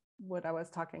what I was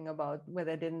talking about, where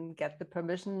they didn't get the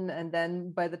permission. And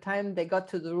then by the time they got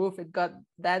to the roof, it got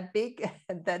that big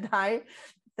and that high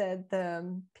that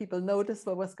people noticed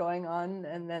what was going on.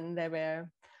 And then they were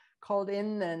called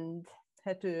in and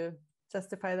had to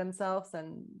justify themselves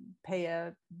and pay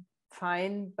a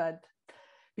fine. But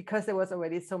because there was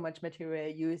already so much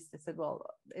material used, they said, well,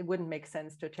 it wouldn't make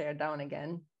sense to tear down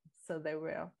again. So they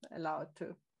were allowed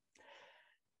to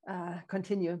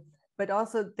continue. But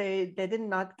also they did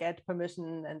not get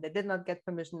permission, and they did not get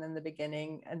permission in the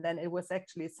beginning. And then it was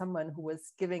actually someone who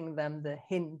was giving them the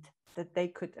hint that they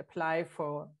could apply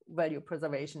for value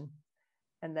preservation.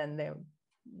 And then they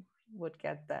would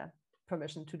get the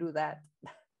permission to do that,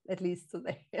 at least, so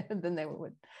they, and then they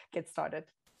would get started.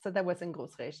 So that was in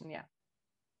Großregion, yeah.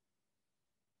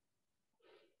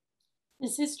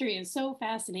 This history is so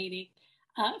fascinating.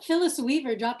 Phyllis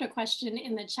Weaver dropped a question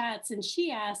in the chats, and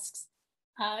she asks,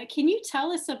 can you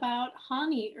tell us about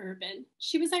Hani Urban?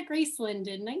 She was at Graceland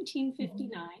in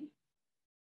 1959.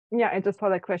 Yeah, I just saw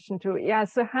that question too. Yeah,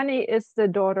 so Hani is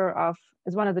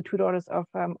one of the two daughters of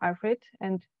Alfred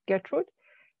and Gertrude.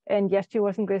 And yes, she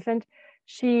was in Graceland.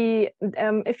 She,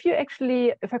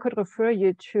 if I could refer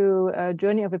you to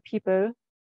Journey of a People,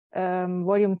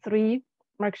 volume 3,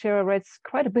 Mark Scherer writes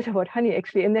quite a bit about Hani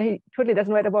actually, and he totally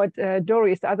doesn't write about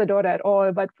Doris, the other daughter, at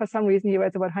all, but for some reason he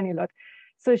writes about Hani a lot.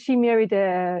 So she married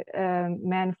a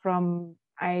man from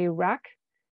Iraq,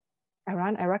 and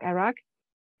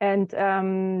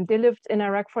they lived in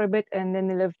Iraq for a bit, and then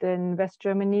they lived in West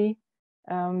Germany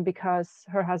because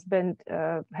her husband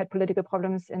had political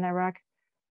problems in Iraq.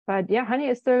 But yeah, Hani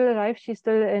is still alive. She's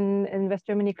still in West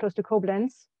Germany, close to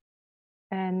Koblenz,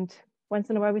 and once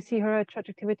in a while we see her at church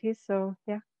activities. So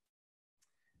yeah.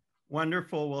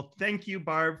 Wonderful. Well, thank you,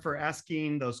 Barb, for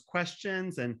asking those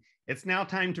questions. And it's now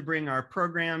time to bring our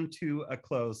program to a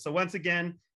close. So once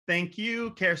again, thank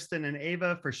you, Kerstin and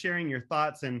Eva, for sharing your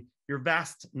thoughts and your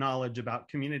vast knowledge about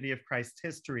Community of Christ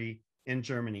history in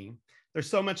Germany. There's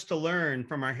so much to learn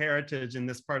from our heritage in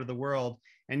this part of the world,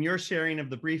 and your sharing of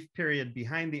the brief period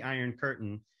behind the Iron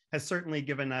Curtain has certainly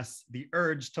given us the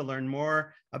urge to learn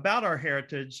more about our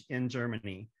heritage in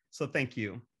Germany. So thank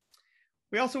you.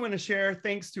 We also want to share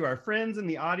thanks to our friends in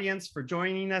the audience for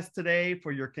joining us today,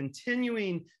 for your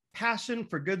continuing passion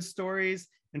for good stories,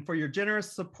 and for your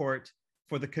generous support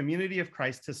for the Community of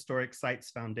Christ Historic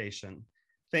Sites Foundation.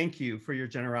 Thank you for your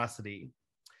generosity.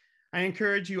 I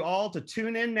encourage you all to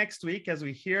tune in next week as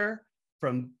we hear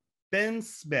from Ben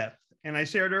Smith. And I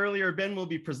shared earlier, Ben will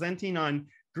be presenting on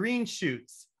Green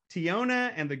Shoots,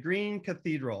 Tiona and the Green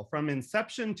Cathedral, from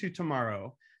inception to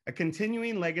tomorrow, a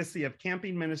continuing legacy of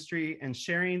camping ministry and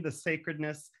sharing the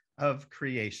sacredness of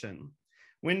creation.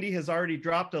 Wendy has already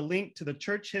dropped a link to the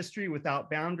Church History Without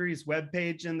Boundaries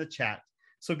webpage in the chat.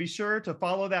 So be sure to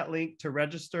follow that link to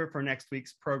register for next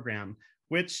week's program,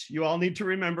 which you all need to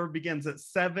remember begins at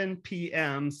 7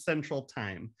 p.m. Central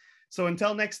Time. So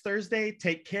until next Thursday,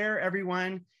 take care,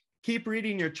 everyone. Keep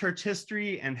reading your church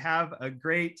history and have a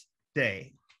great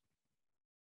day.